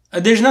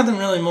 There's nothing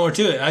really more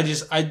to it.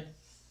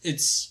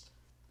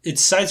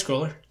 It's side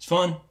scroller. It's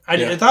fun.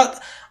 Yeah.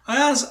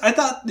 I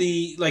thought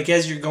the like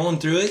as you're going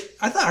through it,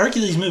 I thought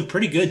Hercules moved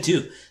pretty good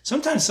too.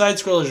 Sometimes side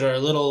scrollers are a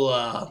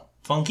little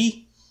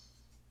funky,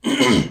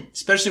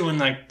 especially when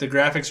like the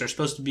graphics are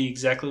supposed to be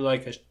exactly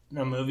like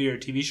a movie or a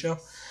TV show.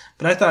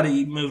 But I thought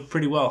he moved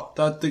pretty well.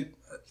 Thought the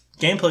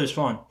gameplay was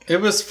fun.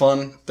 It was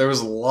fun. There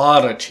was a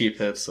lot of cheap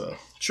hits though.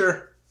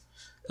 Sure.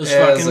 Those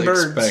As fucking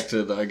birds.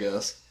 expected, I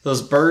guess.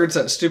 Those birds,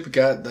 that stupid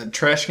guy, that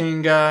trash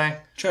can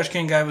guy, Trash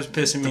can guy was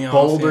pissing me off.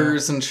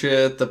 boulders and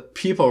shit, the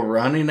people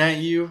running at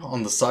you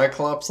on the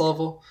Cyclops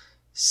level,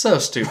 so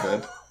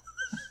stupid.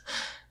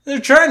 They're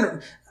trying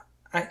to.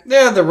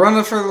 Yeah, they're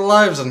running for their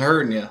lives and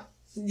hurting you.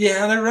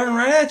 Yeah, they're running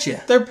right at you.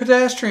 They're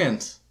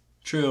pedestrians.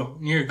 True.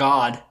 You're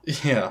God.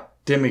 Yeah,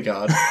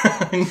 demigod.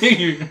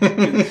 you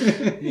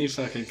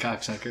fucking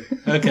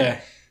cocksucker.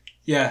 Okay.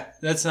 Yeah,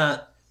 that's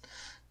not.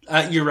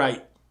 You're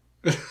right.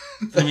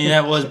 I mean,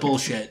 that was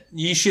bullshit.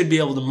 You should be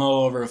able to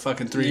mow over a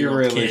fucking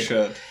 3-year-old You really kid.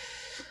 should.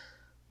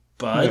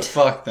 But Yeah,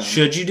 fuck them.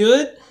 should you do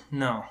it?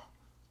 No.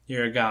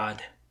 You're a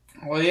god.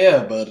 Well,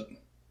 yeah, but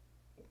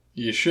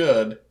you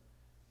should.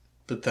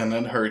 But then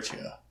it hurts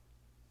you.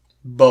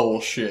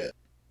 Bullshit.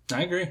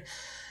 I agree.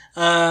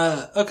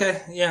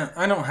 Okay, yeah.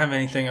 I don't have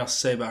anything else to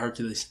say about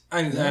Hercules.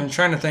 I'm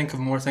trying to think of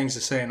more things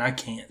to say, and I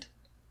can't.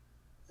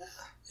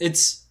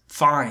 It's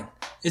fine.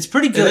 It's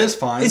pretty good. It is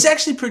fine. It's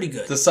actually pretty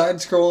good. The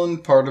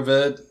side-scrolling part of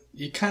it,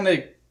 you kind of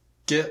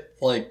get,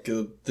 like,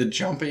 the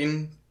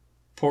jumping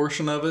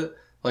portion of it.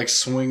 Like,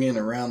 swinging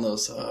around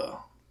those,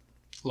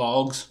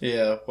 Logs.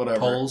 yeah, whatever.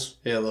 Poles.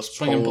 Yeah, those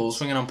Swinging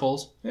poles. on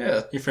poles.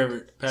 Yeah, Your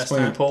favorite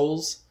swinging pastime.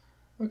 poles.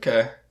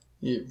 Okay.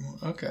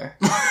 Okay.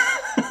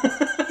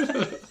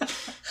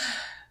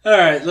 All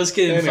right, let's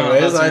get into Final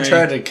Anyways, Thoughts I and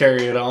tried Rating. to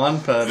carry it on,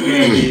 but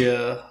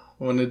Andy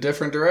went a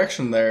different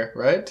direction there,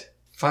 right?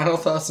 Final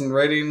thoughts and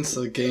ratings.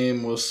 The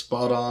game was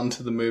spot on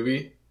to the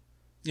movie.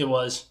 It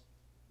was.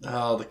 The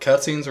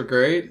cutscenes were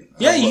great.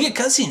 Yeah, you get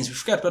cutscenes. We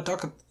forgot about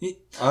talking.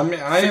 I mean,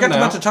 I am Forgot now.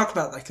 about to talk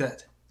about it like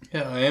that.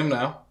 Yeah, I am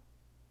now.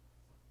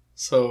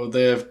 So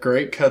they have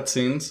great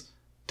cutscenes,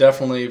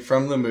 definitely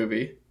from the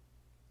movie.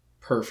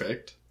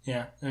 Perfect.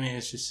 Yeah, I mean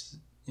it's just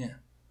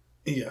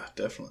Yeah,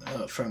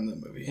 definitely from the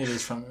movie. it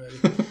is from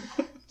the movie.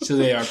 So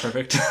they are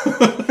perfect.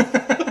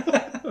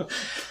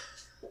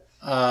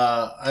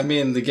 I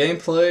mean, the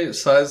gameplay,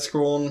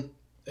 side-scrolling,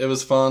 it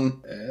was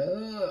fun.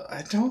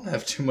 I don't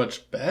have too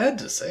much bad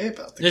to say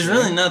about the There's game.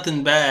 really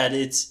nothing bad.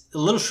 It's a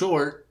little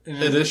short. And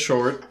It is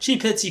short.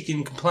 cheap hits you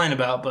can complain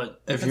about,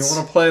 but If you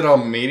want to play it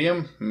on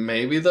medium,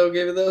 maybe they'll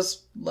give you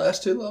those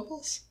last 2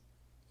 levels.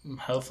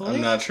 hopefully,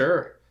 I'm not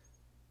sure.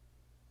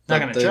 not But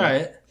gonna they- try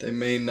it. They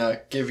may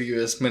not give you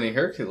as many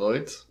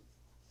Herculoids.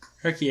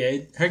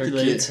 Hercules.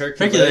 Herculoids?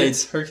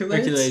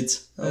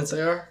 That's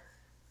they are?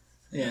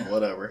 Yeah,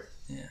 Whatever.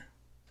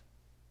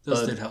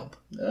 those but- did help.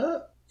 Uh,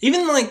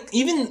 Even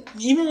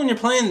when you're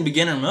playing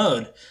beginner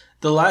mode,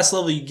 the last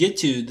level you get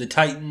to, the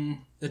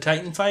Titan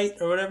fight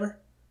or whatever,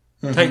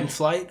 Titan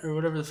flight or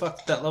whatever the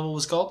fuck that level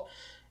was called.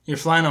 You're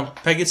flying on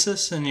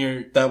Pegasus and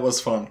that was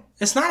fun.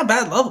 it's not a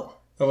bad level.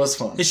 That was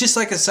fun. It's just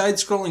like a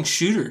side-scrolling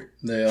shooter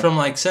Yeah. from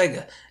like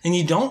Sega, and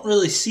you don't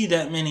really see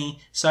that many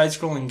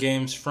side-scrolling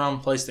games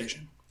from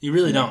PlayStation. You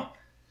really don't.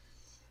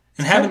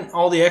 And having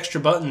all the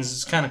extra buttons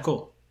is kind of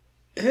cool.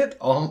 It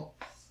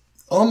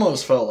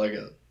almost felt like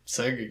a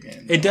Sega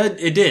game. It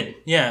did.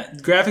 Yeah,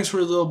 graphics were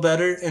a little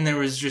better, and there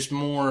was just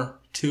more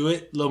to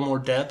it, a little more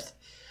depth.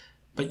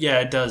 But yeah,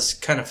 it does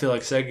kind of feel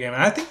like a Sega game,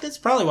 and I think that's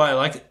probably why I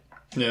like it.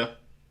 Yeah.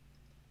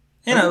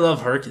 And I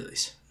love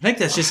Hercules. I think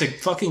that's just a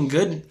fucking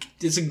good.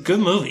 It's a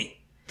good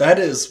movie, That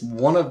is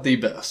one of the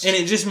best. and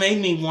it just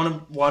made me want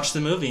to watch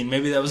the movie. And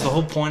maybe that was the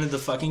whole point of the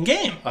fucking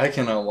game. I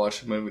cannot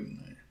watch the movie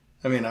tonight.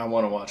 I mean, I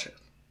want to watch it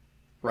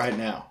right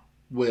now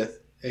with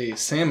a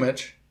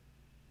sandwich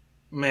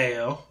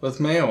Mayo, with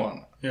mayo on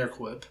it. Air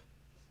Quip.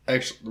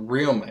 Actually,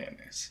 real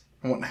mayonnaise.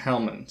 I want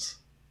Hellman's.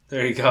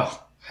 There you go.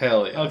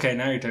 Hell yeah. Okay,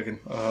 now you're talking.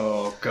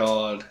 Oh,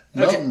 God.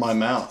 Melt in my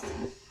mouth.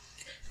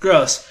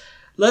 Gross.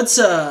 Let's.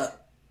 All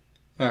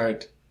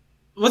right.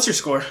 What's your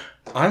score?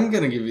 I'm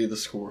going to give you the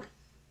score.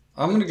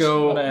 I'm going to That's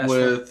what I go asked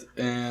with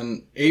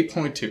an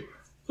 8.2.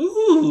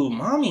 Ooh,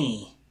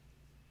 mommy.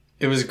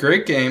 It was a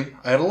great game.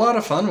 I had a lot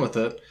of fun with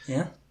it.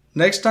 Yeah.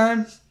 Next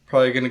time,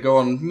 probably going to go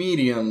on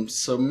medium,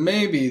 so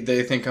maybe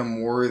they think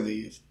I'm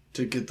worthy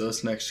to get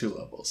those next 2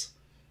 levels.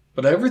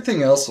 But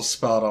everything else was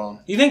spot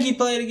on. You think you'd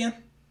play it again?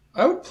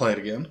 I would play it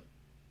again.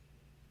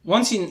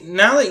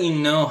 Now that you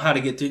know how to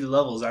get through the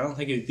levels, I don't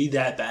think it would be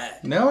that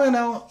bad. Now I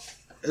know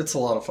it's a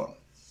lot of fun.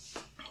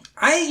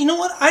 You know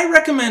what? I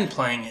recommend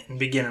playing it in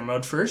beginner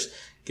mode first.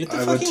 Get the I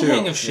would fucking too.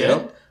 hang of shit.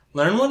 Yep.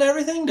 Learn what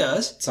everything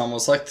does. It's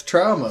almost like the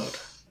trial mode.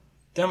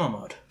 Demo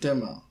mode.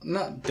 Demo.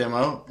 Not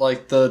demo.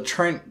 Like the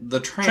Training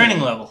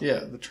level. Yeah,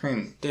 the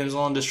training.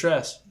 Damsel in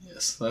distress.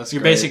 Yes, that's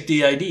Your great. basic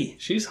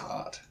DID. She's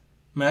hot.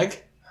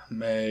 Meg?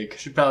 Meg.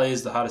 She probably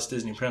is the hottest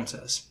Disney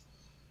princess.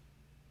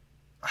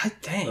 I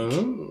think.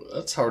 Ooh,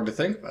 that's hard to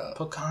think about.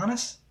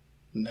 Pocahontas?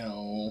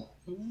 No.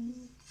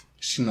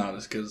 She's not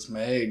as good as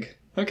Meg.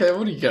 Okay,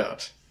 what do you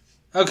got?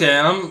 Okay,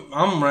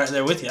 I'm right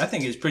there with you. I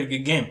think it's a pretty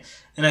good game.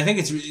 And I think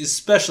it's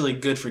especially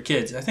good for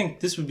kids. I think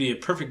this would be a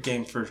perfect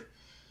game for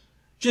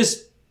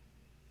just,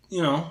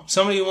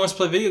 somebody who wants to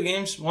play video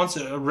games, wants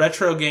a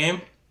retro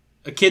game,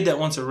 a kid that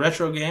wants a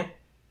retro game.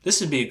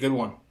 This would be a good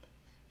one.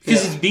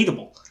 Because it's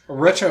beatable. A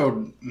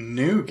retro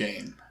new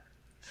game.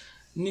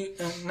 New,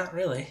 not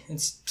really.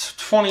 It's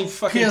 20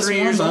 fucking PS1 3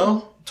 years though.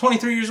 old.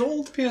 23 years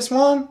old.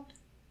 PS1.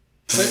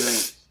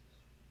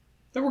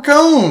 They were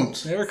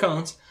cones. They were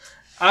cones.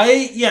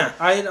 I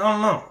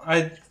don't know.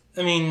 I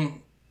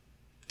mean,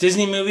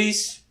 Disney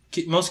movies,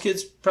 most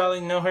kids probably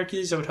know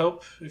Hercules, I would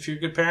hope, if you're a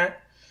good parent.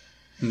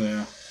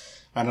 Yeah.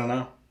 I don't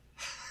know.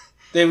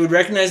 They would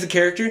recognize the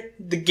character.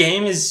 The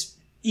game is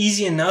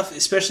easy enough,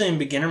 especially in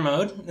beginner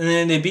mode. And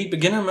then they beat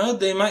beginner mode,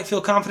 they might feel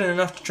confident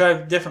enough to try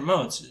different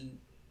modes.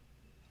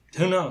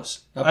 Who knows?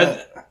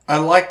 I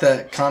like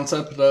that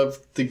concept of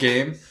the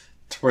game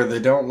to where they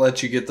don't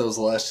let you get those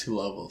last 2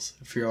 levels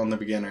if you're on the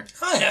beginner.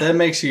 Oh, yeah. That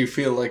makes you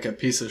feel like a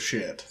piece of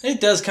shit. It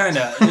does kind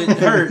of. It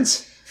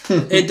hurts.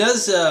 It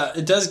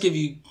does give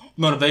you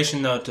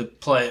motivation, though, to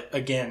play it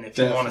again if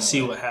you want to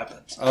see what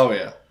happens. Oh,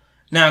 yeah.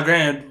 Now,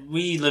 granted,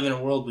 we live in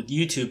a world with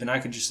YouTube, and I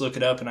could just look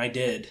it up, and I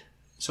did.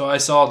 So I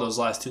saw those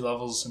last 2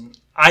 levels, and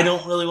I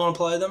don't really want to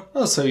play them.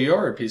 Oh, so you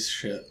are a piece of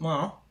shit.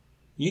 Well,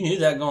 you knew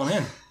that going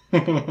in.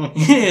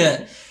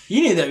 Yeah,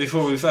 you knew that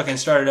before we fucking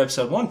started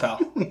episode 1, pal.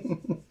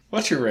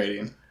 What's your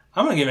rating?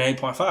 I'm going to give it an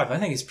 8.5. I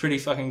think it's a pretty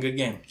fucking good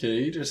game. Okay,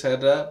 you just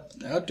had to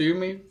outdo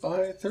me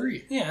by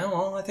 3. Yeah,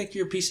 well, I think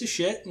you're a piece of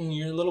shit, and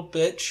you're a little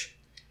bitch.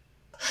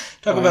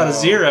 Talk about a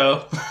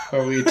 0.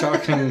 Are we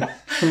talking...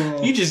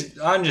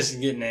 I'm just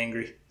getting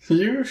angry.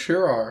 You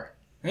sure are.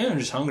 Yeah, I'm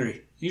just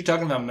hungry. You're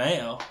talking about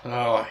mayo.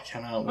 Oh, I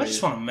cannot wait. I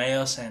just want a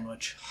mayo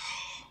sandwich.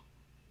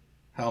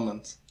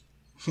 Hellman's.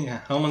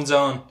 Yeah, Hellman's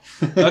on.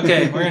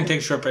 Okay, we're going to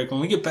take a short break. When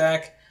we get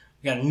back,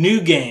 we got a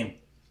new game.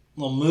 A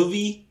little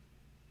movie,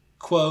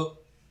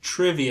 quote,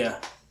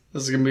 trivia.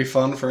 This is going to be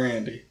fun for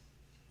Andy.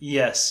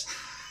 Yes.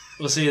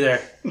 We'll see you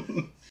there.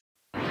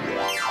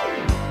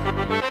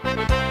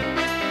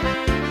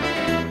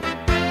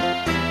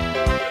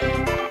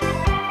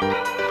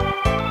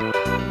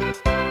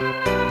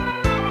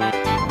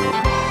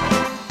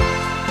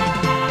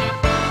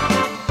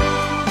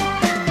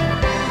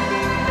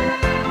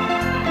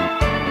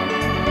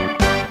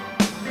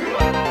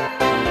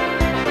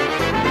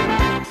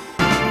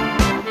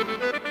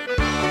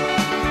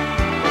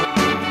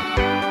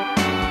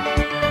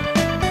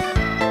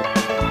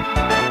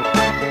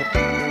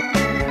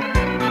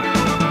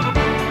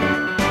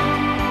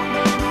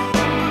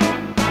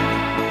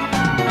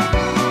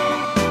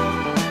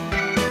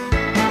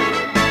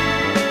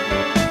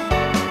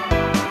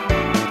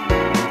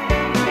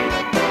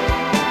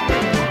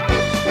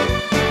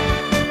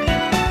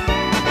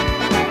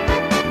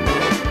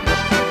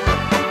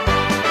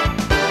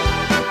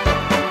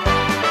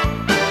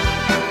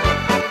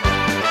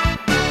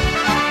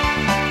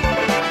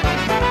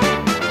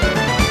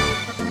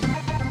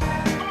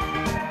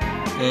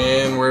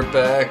 And we're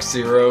back.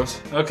 Zeros.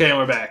 Okay, and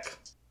we're back.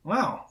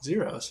 Wow,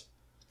 0s.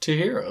 2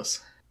 heroes.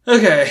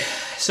 Okay,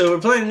 so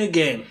we're playing a new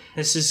game.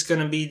 This is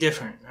going to be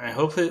different. I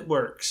hope it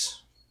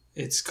works.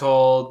 It's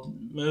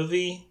called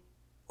Movie,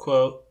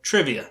 quote,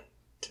 Trivia.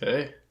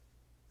 Okay.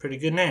 Pretty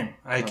good name.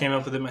 I came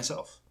up with it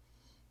myself.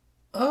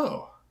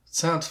 Oh,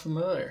 sounds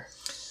familiar.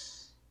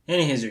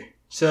 Anyhizer.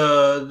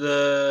 So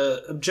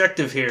the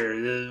objective here,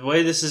 the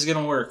way this is going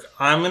to work,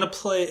 I'm going to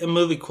play a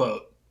movie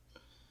quote.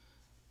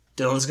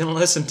 Dylan's going to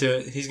listen to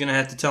it. He's going to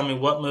have to tell me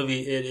what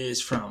movie it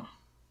is from.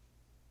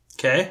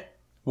 Okay?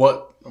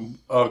 What?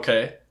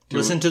 Okay.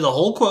 Listen to the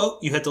whole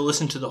quote. You have to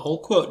listen to the whole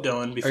quote,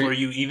 Dylan, before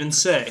you even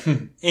say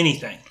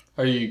anything.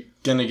 Are you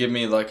going to give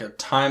me like a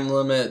time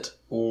limit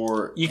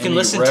or You can any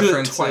listen references? to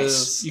it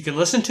twice. You can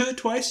listen to it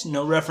twice.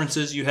 No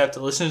references. You have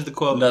to listen to the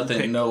quote.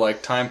 Nothing. No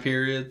like time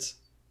periods?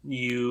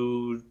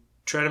 You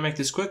try to make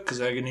this quick because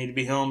I need to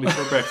be home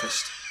before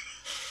breakfast.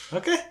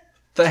 Okay?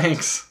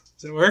 Thanks.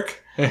 Does it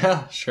work?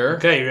 Yeah, sure.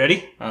 Okay, you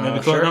ready?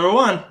 Movie quote Sure. number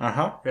 1.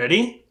 Uh-huh.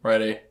 Ready?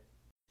 Ready.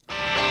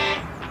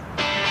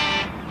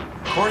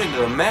 According to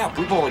the map,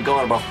 we've only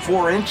gone about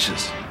 4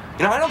 inches.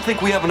 I don't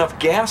think we have enough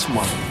gas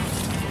money.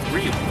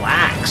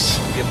 Relax.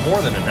 We have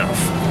more than enough.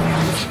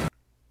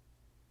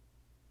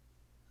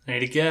 I need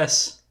to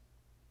guess.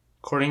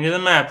 According to the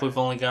map, we've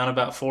only gone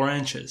about 4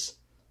 inches.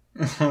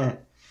 I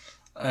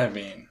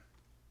mean,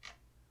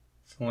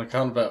 it's only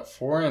gone about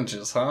 4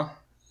 inches, huh?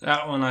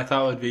 That one I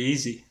thought would be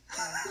easy.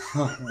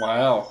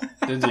 Wow.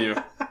 Did you?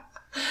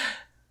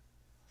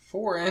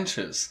 4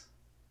 inches.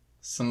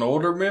 It's an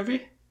older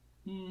movie?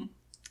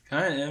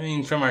 I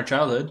mean, from our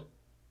childhood.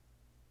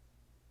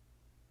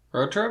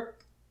 Road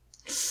Trip?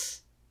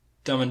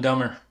 Dumb and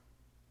Dumber.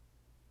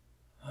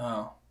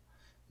 Oh.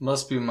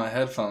 Must be my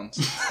headphones.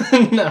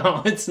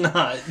 No, it's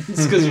not.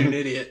 It's because you're an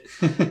idiot.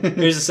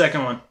 Here's the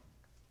second one.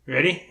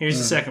 Ready? Here's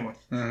the second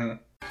one.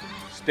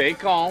 Stay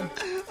calm.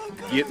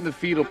 Get in the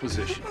fetal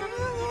position.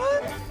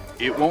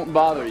 It won't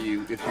bother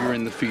you if you're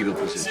in the fetal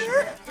position.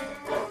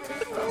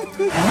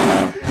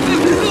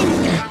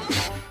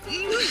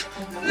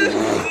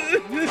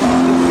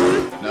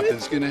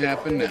 Nothing's gonna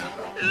happen now.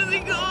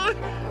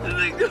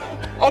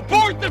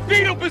 Abort the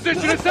fetal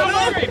position! It's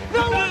not working!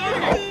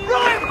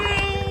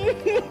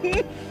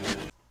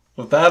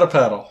 Without a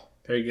pedal.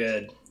 Very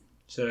good.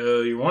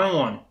 So you're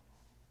 1-1.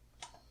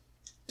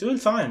 Doing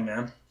fine,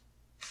 man.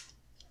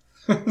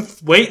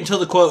 Wait until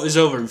the quote is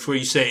over before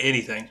you say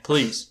anything,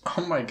 please.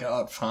 Oh my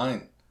god,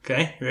 fine.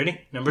 Okay, you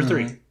ready? Number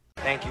 3.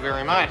 Thank you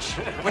very much.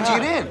 When'd you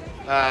get in?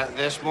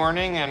 This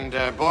morning, and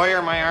boy,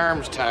 are my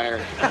arms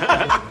tired.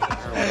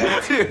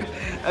 Dude,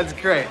 that's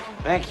great.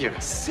 Thank you.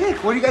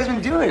 Sick. What have you guys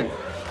been doing?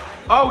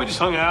 Oh, we just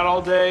hung out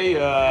all day.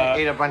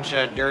 Ate a bunch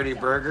of dirty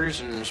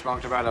burgers and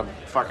smoked about a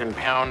fucking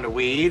pound of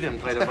weed and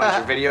played a bunch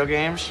of video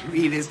games.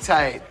 Weed is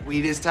tight.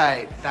 Weed is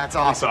tight. That's That's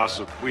awesome.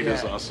 awesome. Weed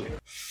is awesome.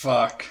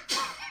 Fuck.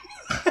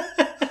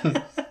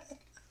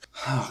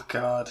 Oh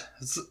god.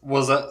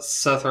 Was that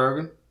Seth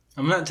Rogen?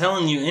 I'm not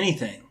telling you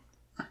anything.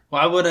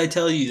 Why would I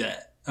tell you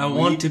that? I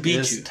want to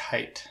beat you.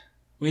 Tight.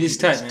 Weed is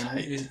tight,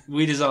 man.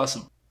 Weed is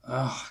awesome.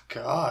 Oh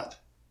god.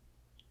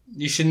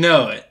 You should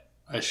know it.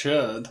 I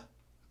should,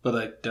 but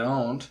I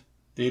don't.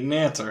 Need an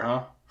answer,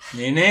 huh?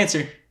 Need an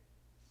answer.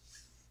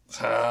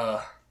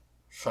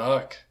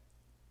 Fuck.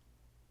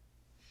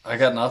 I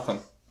got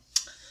nothing.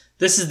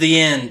 This is the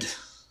end.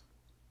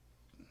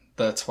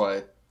 That's why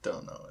I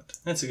don't know it.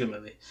 That's a good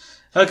movie.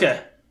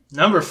 Okay,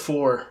 number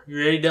 4. You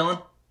ready,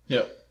 Dylan?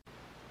 Yep.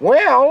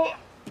 Well,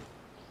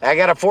 I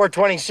got a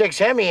 426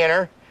 Hemi in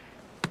her.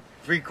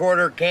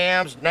 3/4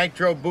 cams,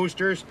 nitro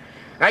boosters.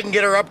 I can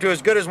get her up to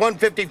as good as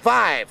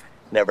 155.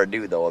 Never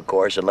do, though, of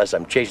course, unless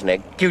I'm chasing a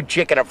cute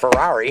chick in a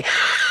Ferrari.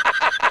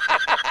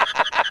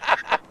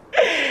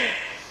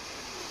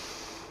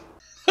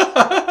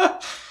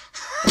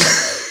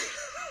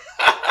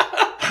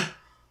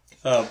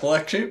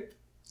 Black Sheep?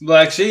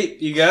 Black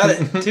Sheep, you got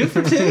it. 2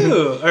 for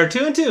 2. Or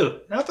 2 and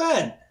 2. Not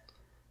bad.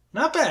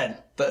 Not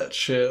bad. That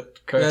shit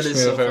cracks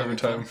me up every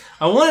time.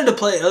 I wanted to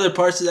play other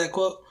parts of that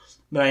quote,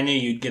 but I knew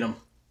you'd get them.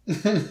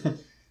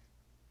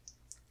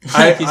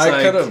 I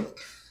could have.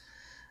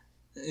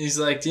 He's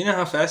like, do you know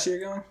how fast you're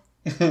going?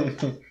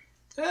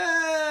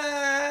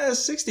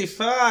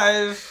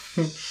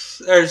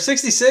 65. Or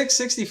 66,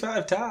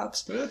 65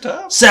 tops.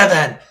 Top.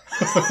 7.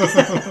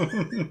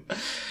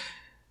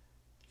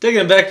 Taking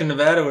him back to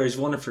Nevada where he's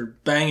wanted for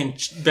banging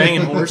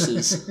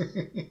horses.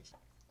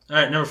 All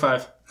right, number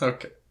 5.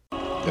 Okay.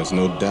 There's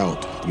no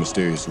doubt the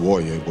mysterious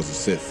warrior was a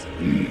Sith.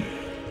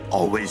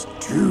 Always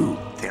 2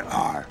 there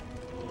are.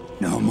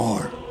 No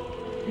more,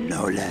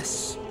 no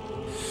less.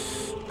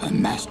 A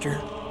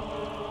master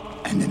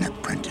and an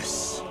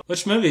apprentice.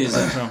 Which movie is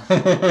that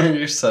from?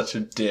 You're such a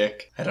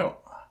dick. I don't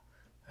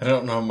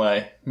know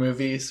my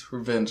movies.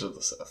 Revenge of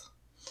the Sith.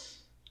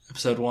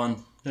 Episode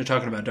 1. They're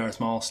talking about Darth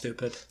Maul,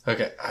 stupid.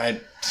 Okay, I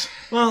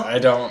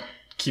don't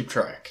keep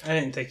track. I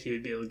didn't think you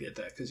would be able to get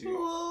that because you.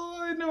 Well,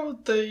 I know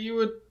that you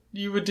would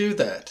do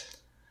that.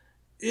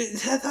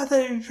 I thought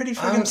they were pretty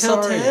fucking I'm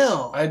sorry.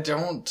 telltale. I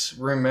don't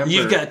remember.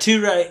 You've got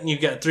 2 right and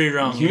you've got 3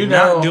 wrong. You You're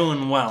know not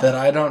doing well. that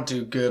I don't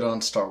do good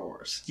on Star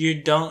Wars.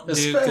 You don't do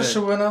good.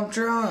 Especially when I'm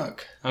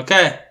drunk.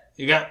 Okay,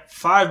 you got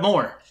 5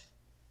 more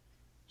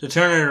to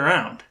turn it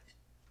around.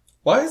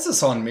 Why is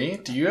this on me?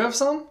 Do you have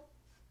some?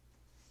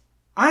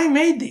 I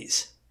made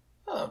these.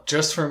 Oh,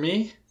 just for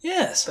me?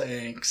 Yes.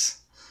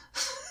 Thanks.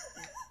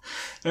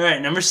 All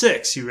right, number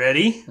 6. You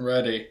ready?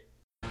 Ready.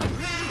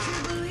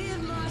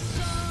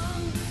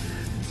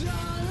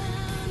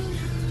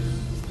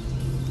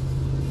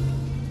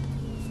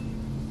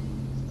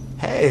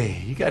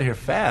 Hey, you got here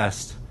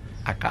fast.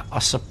 I got a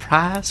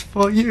surprise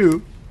for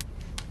you.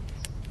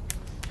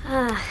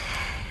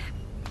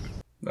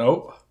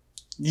 Nope.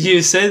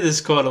 You say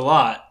this quote a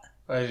lot.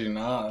 I do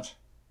not.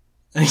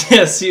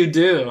 Yes, you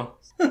do.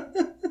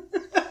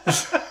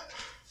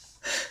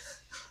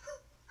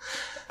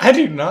 I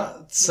do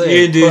not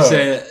say You do quote.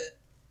 say it.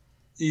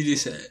 You do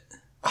say it.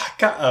 I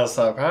got a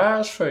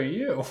surprise for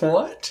you.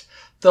 What?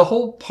 The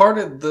whole part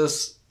of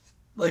this,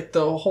 like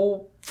the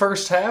whole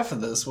first half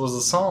of this was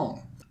a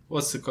song.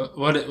 What's the quote?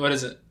 What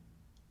is it?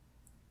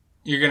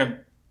 You're gonna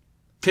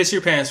piss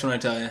your pants when I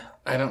tell you.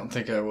 I don't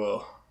think I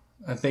will.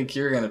 I think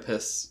you're gonna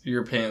piss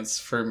your pants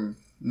for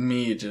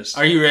me just...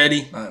 Are you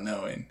ready? Not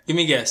knowing. Give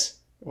me a guess.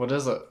 What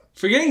is it?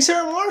 Forgetting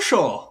Sarah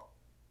Marshall.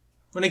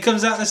 When he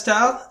comes out in his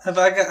style, have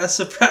I got a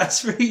surprise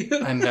for you?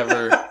 I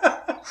never.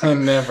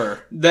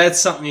 That's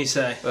something you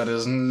say. That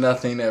is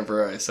nothing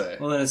ever I say.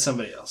 Well, then it's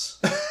somebody else.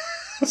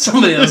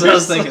 Somebody else. I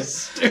was thinking.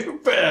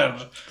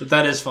 Stupid. But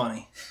that is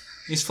funny.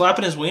 He's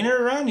flapping his wiener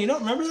around. You don't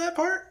remember that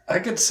part? I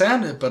could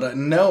sound it, but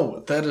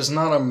no, that is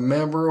not a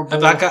memorable...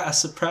 Have I got a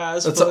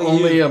surprise That's for you?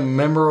 only a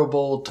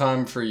memorable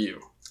time for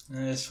you.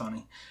 That is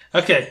funny.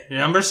 Okay,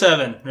 number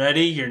 7.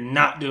 Ready? You're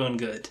not doing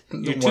good.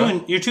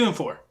 You're 2 and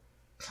 4.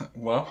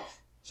 Well...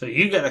 So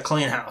you got a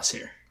clean house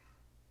here.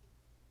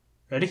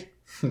 Ready?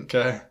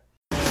 Okay.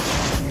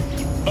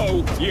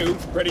 Oh, you,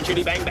 pretty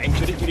chitty bang bang,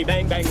 chitty chitty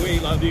bang bang, we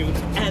love you.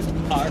 And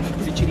our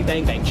pretty chitty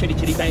bang bang, chitty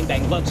chitty bang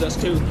bang loves us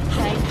too.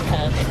 Hi,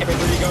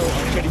 everywhere you go,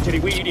 our chitty chitty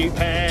weedy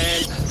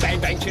pants. Bang,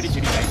 bang, chitty,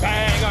 chitty, bang,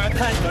 bang. Our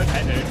plans for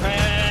standard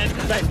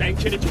plan. Bang, bang,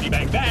 chitty, chitty,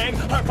 bang, bang.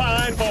 Our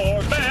fine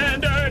for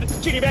standard.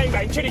 Chitty, bang,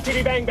 bang, chitty,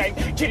 chitty, bang,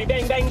 bang. Chitty,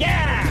 bang, bang,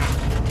 yeah!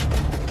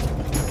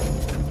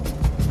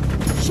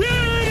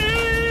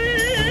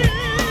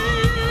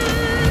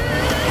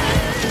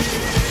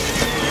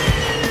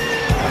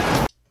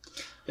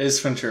 Ace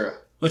Ventura.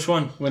 Which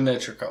one? When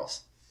Nature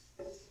Calls.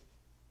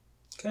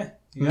 Okay.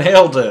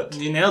 Nailed it.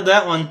 You nailed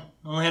that one.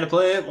 Only had to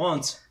play it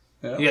once.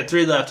 Yeah. You got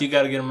 3 left. You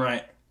got to get them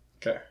right.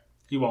 Okay.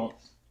 You won't.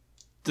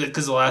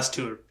 Because the last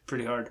 2 are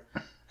pretty hard.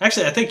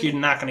 Actually, I think you're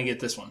not going to get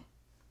this one.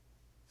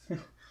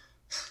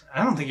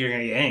 I don't think you're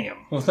going to get any of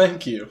them. Well,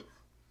 thank you.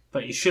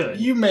 But you should.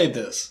 You made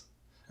this.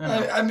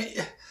 I mean,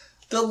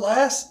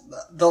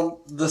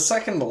 the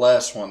second to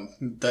last one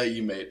that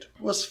you made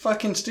was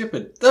fucking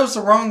stupid. That was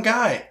the wrong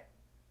guy.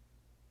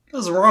 That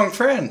was the wrong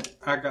friend.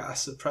 I got a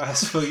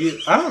surprise for you.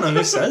 I don't know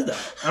who said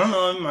that. I don't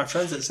know any of my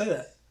friends that say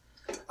that.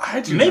 I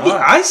do Maybe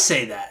not. I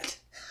say that.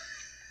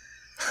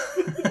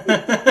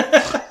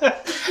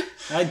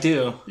 I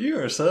do. You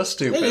are so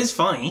stupid. It is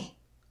funny.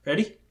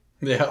 Ready?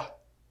 Yeah.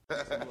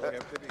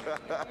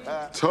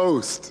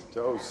 Toast.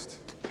 Toast.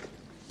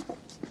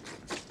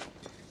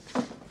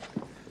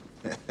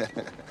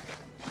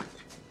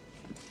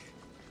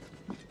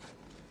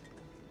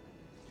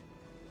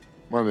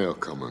 Money will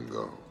come and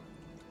go.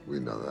 We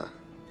know that.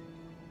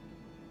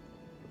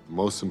 The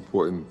most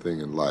important thing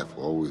in life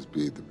will always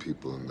be the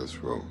people in this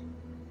room.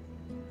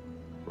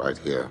 Right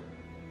here.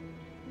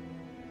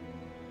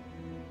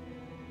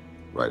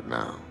 Right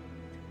now.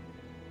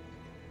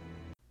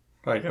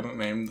 I gotta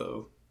name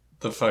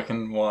the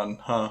fucking one,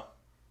 huh?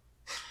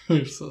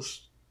 You're so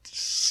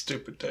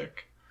stupid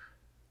dick.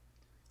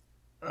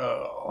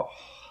 Oh.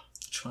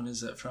 Which one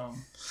is that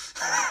from?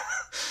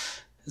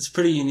 It's a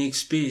pretty unique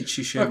speech.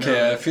 You should know.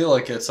 Okay, I feel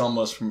like it's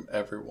almost from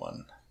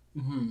everyone.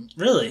 Mm-hmm.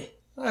 Really?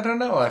 I don't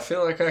know. I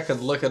feel like I could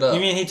look it up.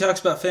 You mean he talks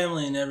about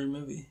family in every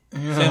movie?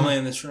 Yeah. Family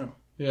in this room.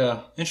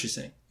 Yeah.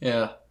 Interesting.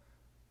 Yeah.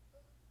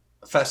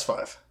 Fast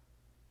Five.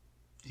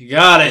 You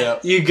got it.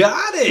 Yep. You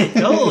got it.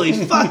 Holy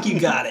fuck, you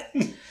got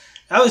it.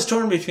 I was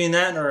torn between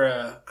that or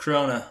a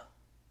Corona.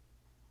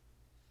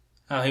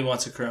 How he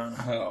wants a Corona.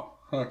 Oh,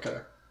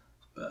 okay.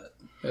 But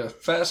yeah,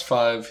 Fast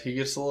Five, he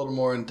gets a little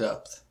more in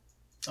depth.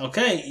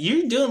 Okay,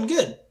 you're doing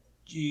good.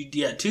 You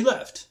got 2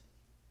 left.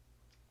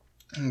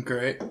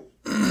 Great.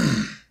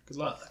 Good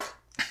luck.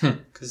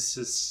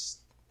 Because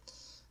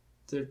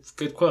they're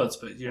good quotes,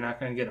 but you're not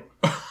going to get them.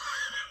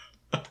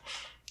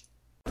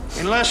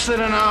 In less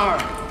than an hour,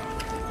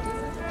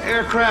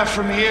 aircraft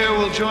from here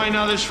will join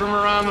others from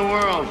around the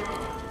world.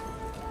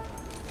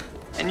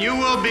 And you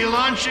will be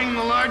launching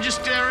the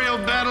largest aerial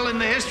battle in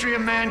the history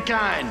of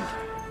mankind.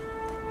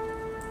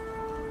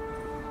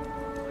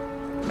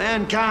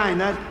 Mankind,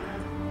 that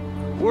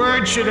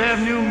word should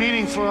have new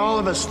meaning for all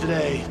of us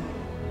today.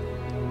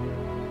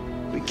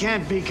 We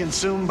can't be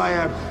consumed by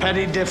our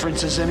petty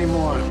differences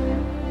anymore.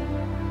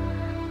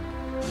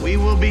 We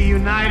will be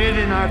united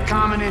in our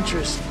common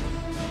interest.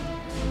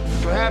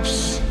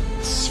 Perhaps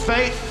it's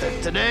fate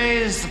that today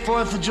is the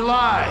 4th of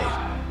July,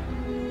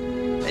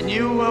 and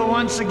you will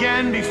once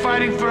again be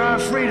fighting for our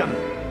freedom.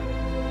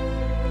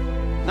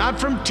 Not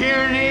from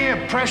tyranny,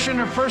 oppression,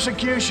 or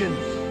persecution,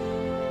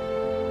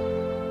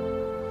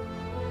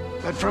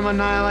 but from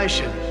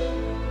annihilation.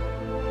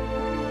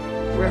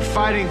 We're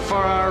fighting for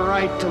our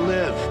right to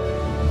live,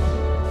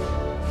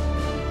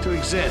 to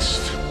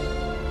exist.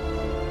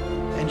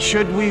 And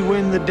should we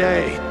win the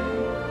day,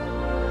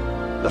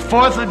 the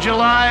 4th of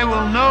July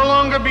will no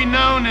longer be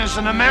known as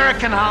an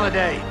American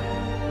holiday,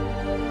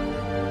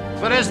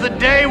 but as the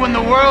day when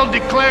the world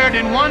declared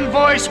in one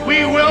voice,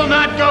 we will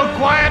not go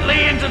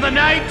quietly into the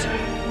night.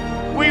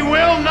 We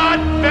will not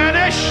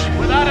vanish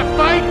without a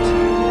fight.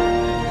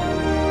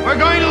 We're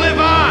going to live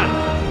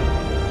on.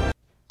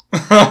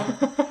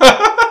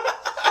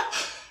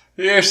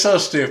 You're so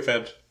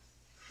stupid.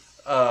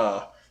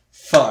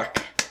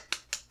 Fuck.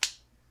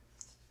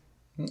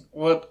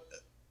 What?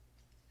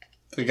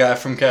 The guy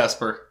from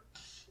Casper.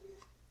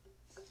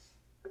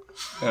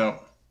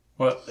 No.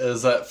 What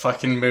is that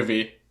fucking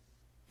movie?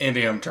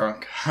 Andy, I'm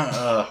drunk.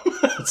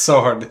 It's so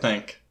hard to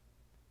think.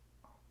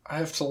 I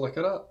have to look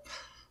it up.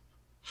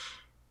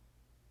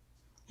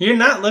 You're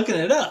not looking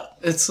it up.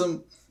 It's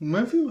a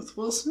movie with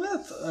Will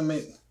Smith. I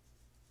mean,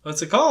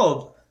 what's it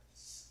called?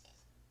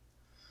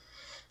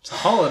 It's a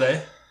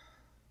holiday.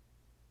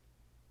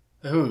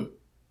 Ooh,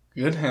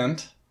 good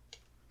hint.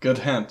 Good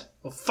hint.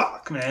 Well,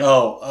 fuck, man.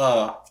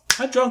 Oh,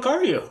 how drunk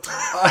are you?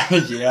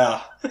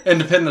 Yeah.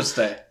 Independence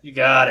Day. You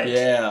got it.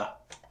 Yeah.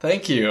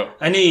 Thank you.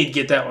 I knew you'd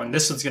get that one.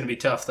 This one's going to be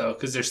tough, though,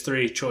 because there's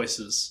 3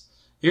 choices.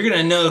 You're going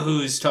to know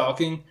who's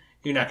talking.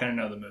 You're not going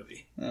to know the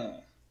movie.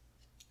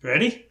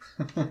 Ready?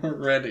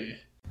 Ready.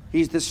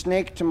 He's the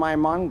snake to my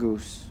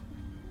mongoose,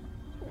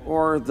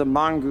 or the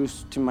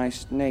mongoose to my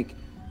snake.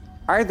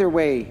 Either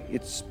way,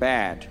 it's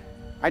bad.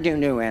 I don't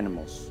know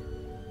animals,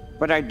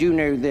 but I do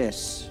know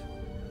this.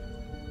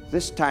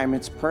 This time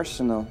it's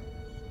personal.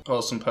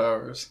 Austin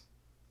Powers.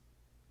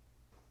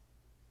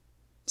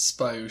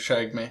 Spy Who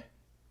Shagged Me.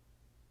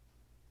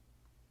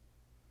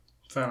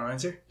 Final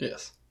answer?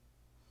 Yes.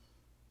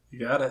 You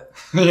got it.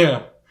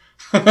 Yeah.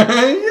 Yay,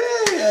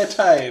 I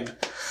tied.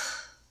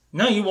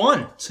 No, you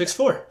won.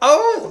 6-4.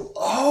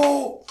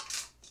 Oh.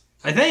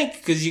 I think,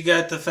 because you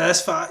got the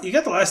Fast Five. You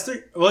got the last three.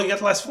 Well, you got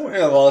the last four.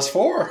 Yeah, the last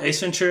four. Ace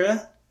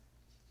Ventura,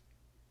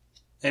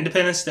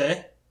 Independence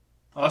Day,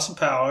 Austin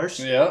Powers.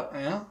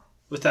 Yeah.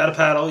 Without a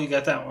Paddle, you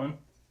got that one.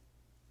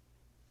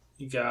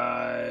 You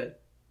got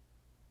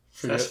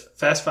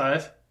Fast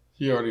Five.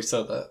 You already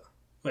said that.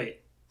 Wait.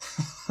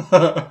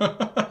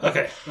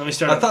 Okay, let me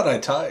start. I thought I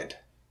tied.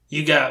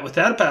 You got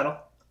Without a Paddle,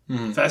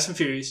 Fast and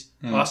Furious,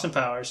 Austin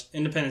Powers,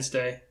 Independence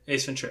Day,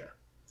 Ace Ventura.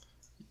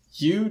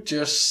 You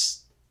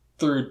just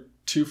threw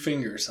 2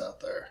 fingers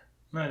out there.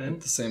 No, I didn't.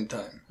 At the same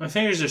time. My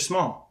fingers are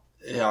small.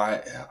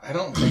 Yeah, I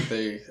don't think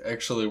they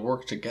actually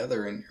work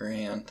together in your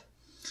hand.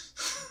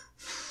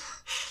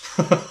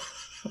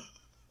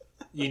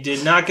 You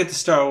did not get the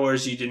Star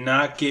Wars. You did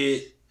not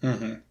get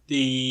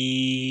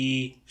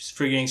the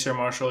Forgetting Sarah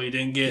Marshall. You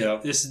didn't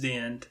get This Is the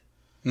End.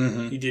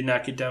 You did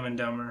not get Dumb and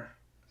Dumber.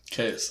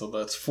 Okay, so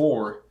that's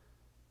 4.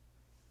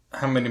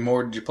 How many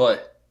more did you play?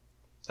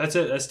 That's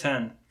it. That's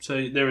 10.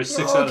 So there was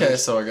 6 others. Okay,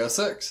 so I got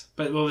 6.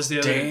 But what was the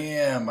other?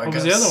 Damn, what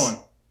was the other one?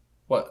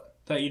 What?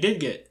 That you did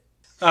get.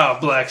 Oh,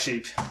 Black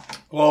Sheep.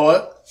 Well,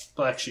 what?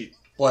 Black Sheep.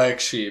 Black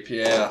Sheep,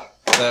 yeah.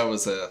 That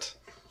was it.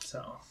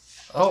 So.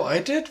 Oh, I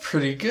did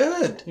pretty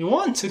good. You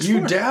won 6-4.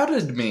 You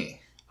doubted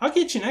me. I'll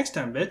get you next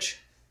time, bitch.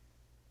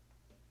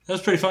 That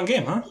was a pretty fun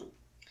game, huh?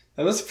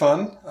 That was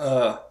fun.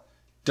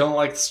 Don't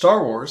like the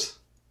Star Wars.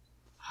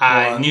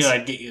 I knew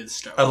I'd get you the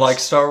Star Wars. I like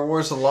Star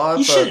Wars a lot.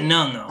 You should have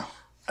known, though.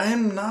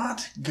 I'm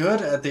not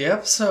good at the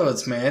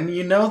episodes, man.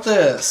 You know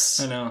this.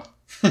 I know.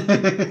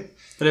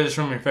 But it was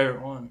from your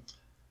favorite one.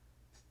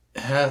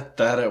 Yeah,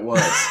 that it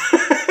was.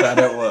 That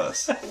it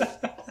was.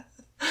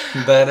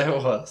 That it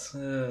was.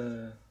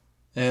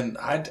 And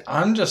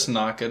I'm just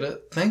not good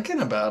at thinking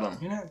about them.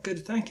 You're not good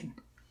at thinking.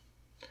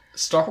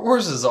 Star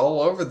Wars is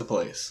all over the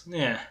place.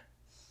 Yeah.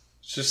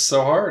 It's just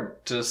so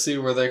hard to see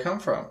where they come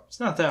from. It's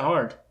not that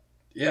hard.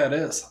 Yeah, it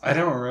is. I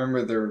don't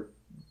remember their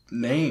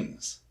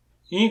names.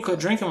 You need to quit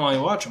drinking while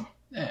you watch them.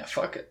 Yeah,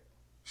 fuck it.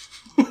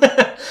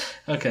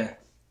 Okay.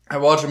 I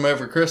watch them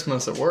every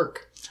Christmas at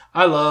work.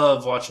 I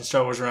love watching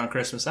Star Wars around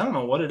Christmas. I don't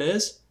know what it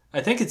is.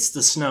 I think it's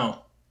the snow.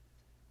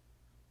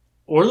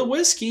 Or the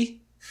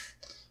whiskey.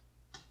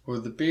 Or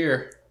the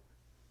beer.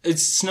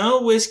 It's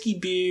snow, whiskey,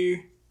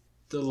 beer,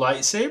 the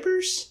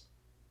lightsabers.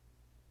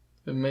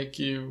 That make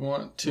you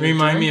want to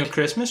remind drink? me of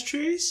Christmas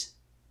trees.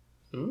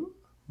 Ooh.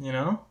 You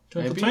know?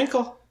 Twinkle,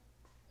 twinkle.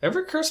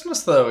 Every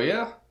Christmas, though,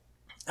 yeah.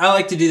 I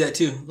like to do that,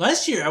 too.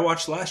 Last year, I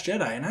watched Last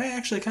Jedi, and I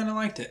actually kind of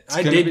liked it.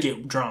 I did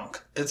get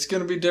drunk. It's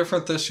going to be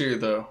different this year,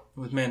 though.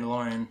 With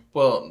Mandalorian.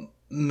 Well,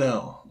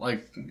 no.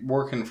 Like,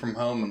 working from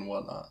home and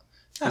whatnot.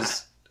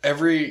 Because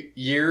every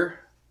year,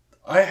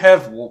 I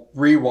have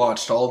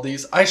rewatched all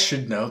these. I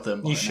should know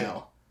them by You should.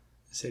 now.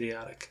 It's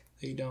idiotic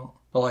that you don't.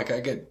 But, like,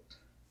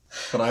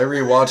 But I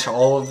rewatch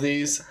all of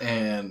these,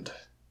 and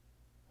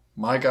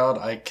my God,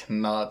 I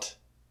cannot.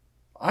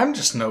 I'm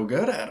just no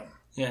good at them.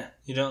 Yeah,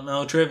 you don't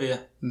know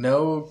trivia.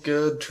 No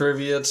good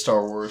trivia at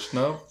Star Wars.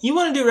 No. You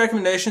want to do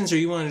recommendations, or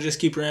you want to just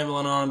keep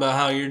rambling on about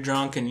how you're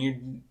drunk and you're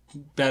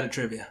bad at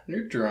trivia?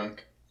 You're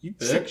drunk. You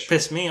bitch.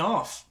 piss me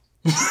off.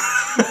 Don't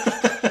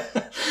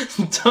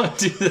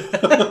do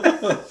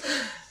that.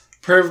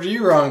 Proved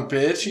you wrong,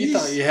 bitch. You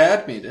thought you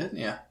had me, didn't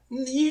you?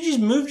 You just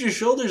moved your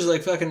shoulders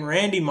like fucking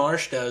Randy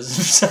Marsh does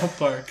in South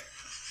Park.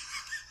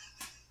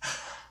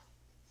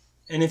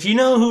 And if you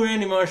know who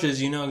Randy Marsh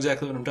is, you know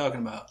exactly what I'm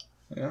talking about.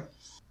 Yeah.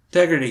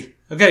 Integrity.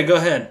 Okay, go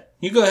ahead.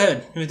 You go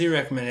ahead with your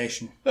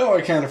recommendation. Oh,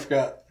 I kind of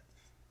forgot.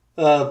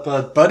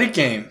 But Buddy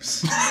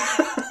Games.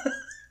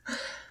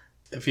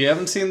 If you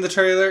haven't seen the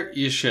trailer,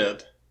 you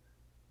should.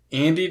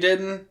 Andy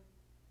didn't.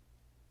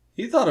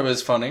 He thought it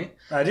was funny.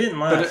 I didn't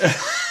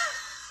laugh.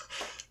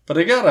 But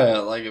it got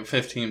a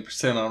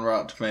 15% on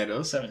Rotten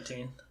Tomatoes.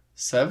 17.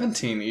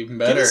 17, even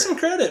better. Give us some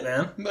credit,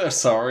 man. No,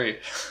 sorry.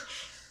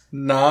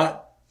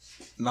 Not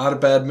a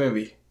bad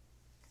movie.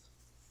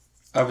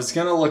 I was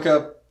going to look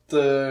up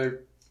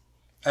the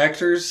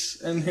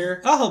actors in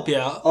here. I'll help you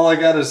out. All I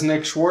got is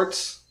Nick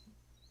Schwartz.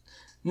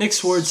 Nick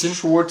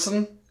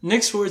Swartzen.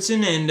 Nick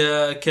Swartzen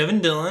and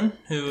Kevin Dillon,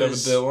 he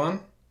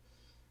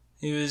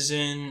was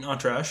in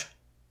Entourage.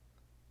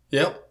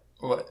 Yep.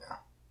 What?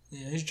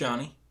 Yeah, he's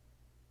Johnny.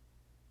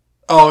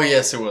 Oh,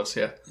 yes, it was,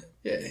 yeah.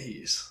 Yeah,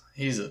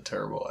 he's a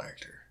terrible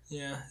actor.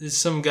 Yeah, there's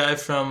some guy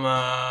from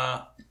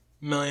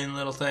Million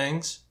Little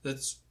Things.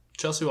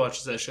 Chelsea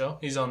watches that show.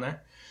 He's on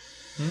there.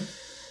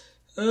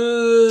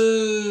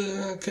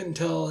 I couldn't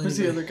tell. Who's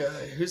the other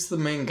guy? Who's the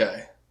main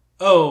guy?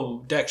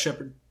 Oh, Dax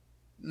Shepard.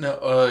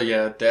 No,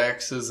 yeah,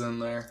 Dax is in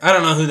there. I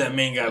don't know who that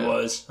main guy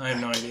was. I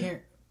have no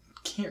idea.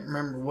 Can't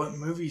remember what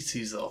movies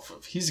he's off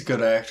of. He's a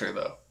good actor,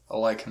 though. I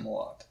like him a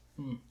lot.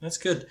 That's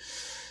good.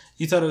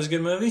 You thought it was a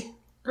good movie?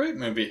 Great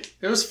movie.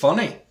 It was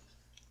funny.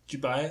 Did you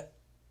buy it?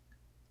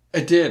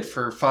 I did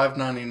for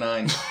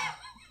 $5.99.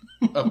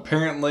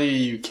 Apparently,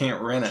 you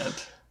can't rent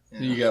it. Yeah.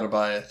 You got to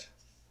buy it.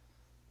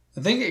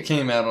 I think it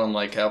came out on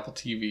like Apple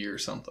TV or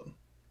something.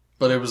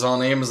 But it was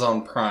on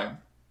Amazon Prime.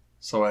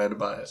 So I had to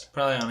buy it.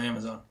 Probably on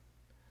Amazon.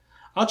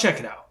 I'll check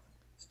it out.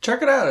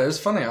 Check it out. It was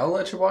funny. I'll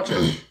let you watch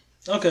it.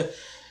 Okay.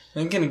 I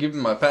ain't going to give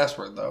you my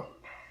password, though.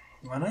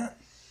 Why not?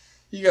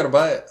 You got to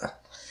buy it.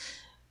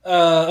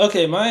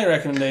 Okay, my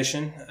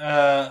recommendation.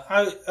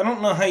 I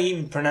don't know how you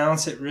even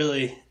pronounce it,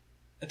 really.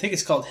 I think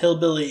it's called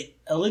Hillbilly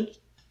Elegy?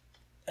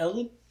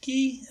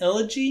 Hillbilly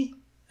Elegy?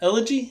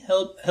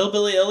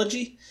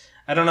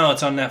 I don't know.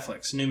 It's on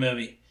Netflix. New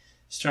movie.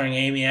 Starring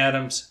Amy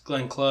Adams,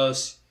 Glenn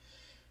Close.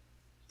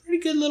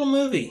 Pretty good little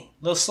movie.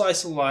 Little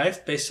slice of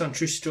life based on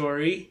true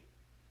story.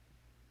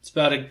 It's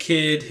about a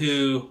kid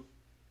who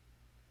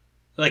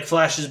like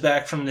flashes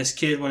back from this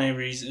kid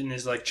whenever he's in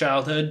his like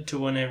childhood to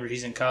whenever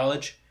he's in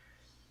college.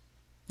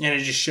 And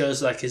it just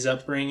shows like his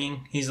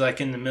upbringing. He's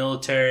like in the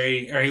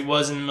military, or he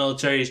was in the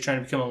military. He's trying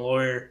to become a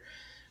lawyer,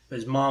 but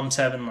his mom's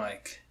having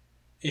like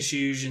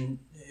issues and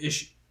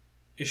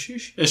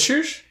issues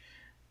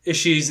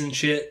and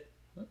shit.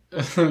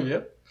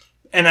 Yep.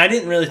 And I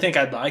didn't really think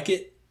I'd like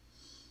it,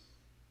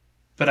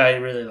 but I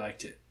really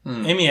liked it.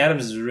 Amy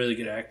Adams is a really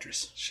good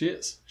actress. She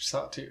is. She's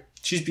hot too.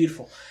 She's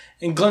beautiful.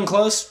 And Glenn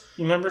Close,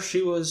 you remember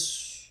she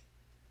was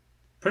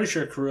pretty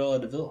sure Cruella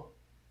de Vil.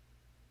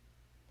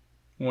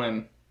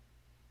 When?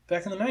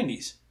 Back in the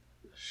 90s.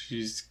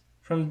 She's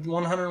from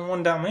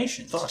 101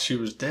 Dalmatians. Thought she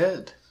was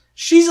dead.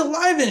 She's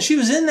alive and she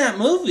was in that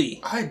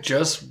movie. I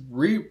just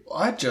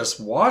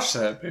watched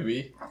that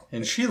movie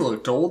and she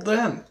looked old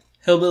then.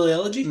 Hillbilly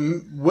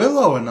Elegy?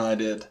 Willow and I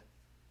did.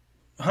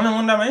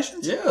 101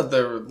 Dalmatians? Yeah,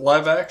 they're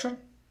live action.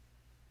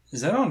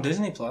 Is that on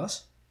Disney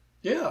Plus?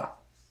 Yeah.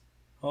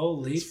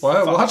 Holy That's why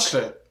I watched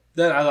it.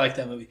 I like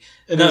that movie.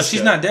 No,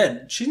 she's not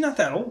dead. She's not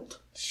that old.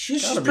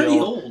 She's pretty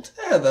old.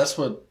 Yeah, that's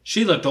what...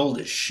 She looked old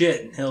as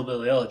shit in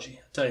Hillbilly Elegy.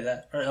 I'll tell you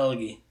that. Or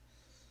Elegy.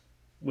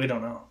 We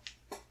don't know.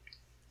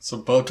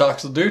 So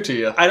Botox will do to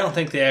you. I don't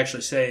think they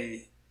actually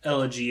say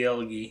Elegy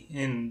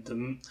in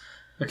the...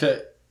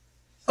 Okay.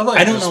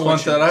 I don't know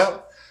point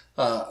that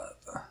out.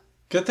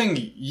 Good thing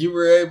you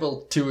were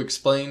able to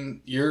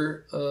explain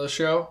your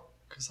show,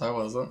 because I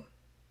wasn't.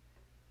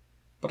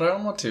 But I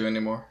don't want to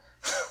anymore.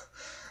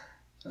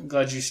 I'm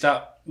glad you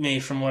stopped me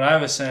from what I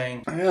was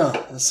saying. Yeah,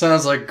 that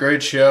sounds like a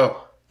great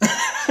show.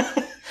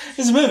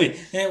 It's a movie.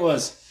 And it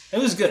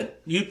was good.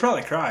 You'd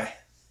probably cry.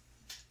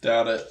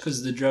 Doubt it. Because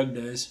of the drug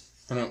days.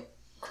 I don't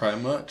cry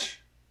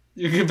much.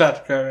 You're about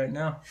to cry right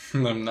now.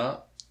 I'm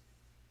not.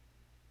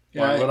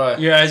 Why would I?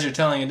 Your eyes are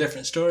telling a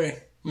different story,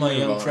 my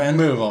young friend.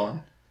 Move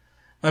on.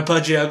 My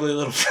pudgy, ugly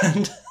little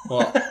friend.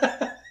 Well,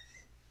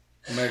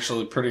 I'm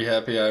actually pretty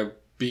happy I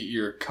beat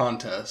your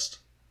contest.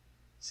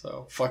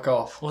 So, fuck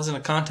off. It wasn't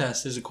a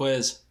contest, it was a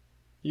quiz.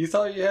 You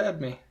thought you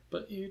had me,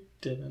 but you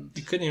didn't.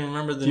 You couldn't even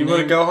remember the name. You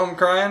want to go home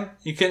crying?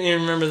 You couldn't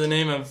even remember the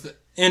name of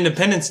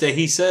Independence Day.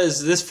 He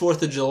says this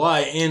 4th of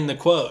July in the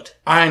quote.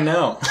 I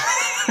know.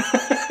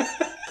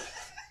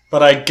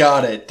 But I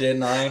got it,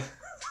 didn't I?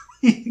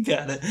 You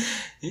got it.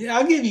 Yeah,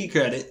 I'll give you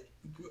credit.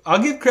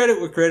 I'll give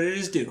credit where credit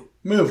is due.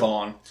 Move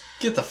on.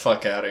 Get the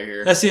fuck out of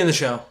here. That's the end of the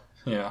show.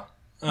 Yeah.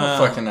 I'm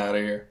fucking out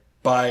of here.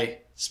 Bye.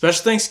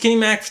 Special thanks to Kenny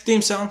Mac for the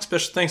theme song.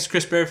 Special thanks to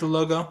Chris Berry for the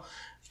logo.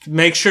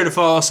 Make sure to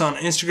follow us on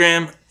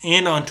Instagram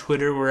and on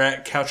Twitter. We're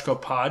at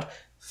CouchGoPod.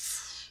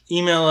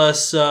 Email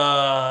us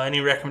any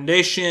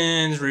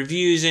recommendations,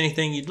 reviews,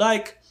 anything you'd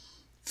like.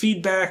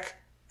 Feedback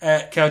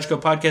at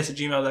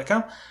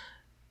couchgopodcast@gmail.com.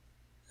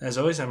 As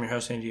always, I'm your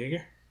host, Andy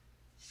Yeager.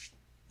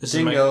 This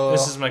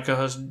is my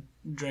co-host,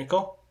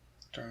 Drinkle.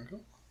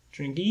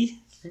 Drinky?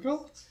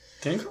 Dinkle?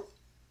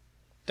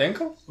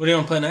 What do you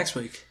want to play next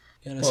week?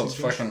 It's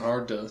fucking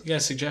hard to... You got a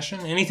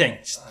suggestion? Anything.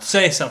 Just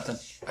say something.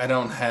 I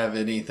don't have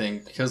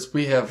anything, because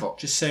we have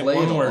just say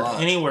one word.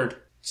 Any word.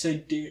 Say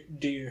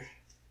deer.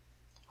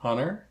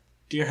 Hunter?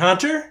 Deer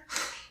Hunter?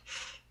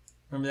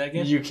 Remember that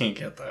game? You can't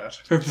get that.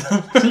 You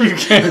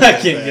can't. I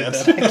can't get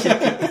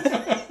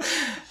that.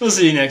 We'll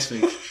see you next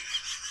week.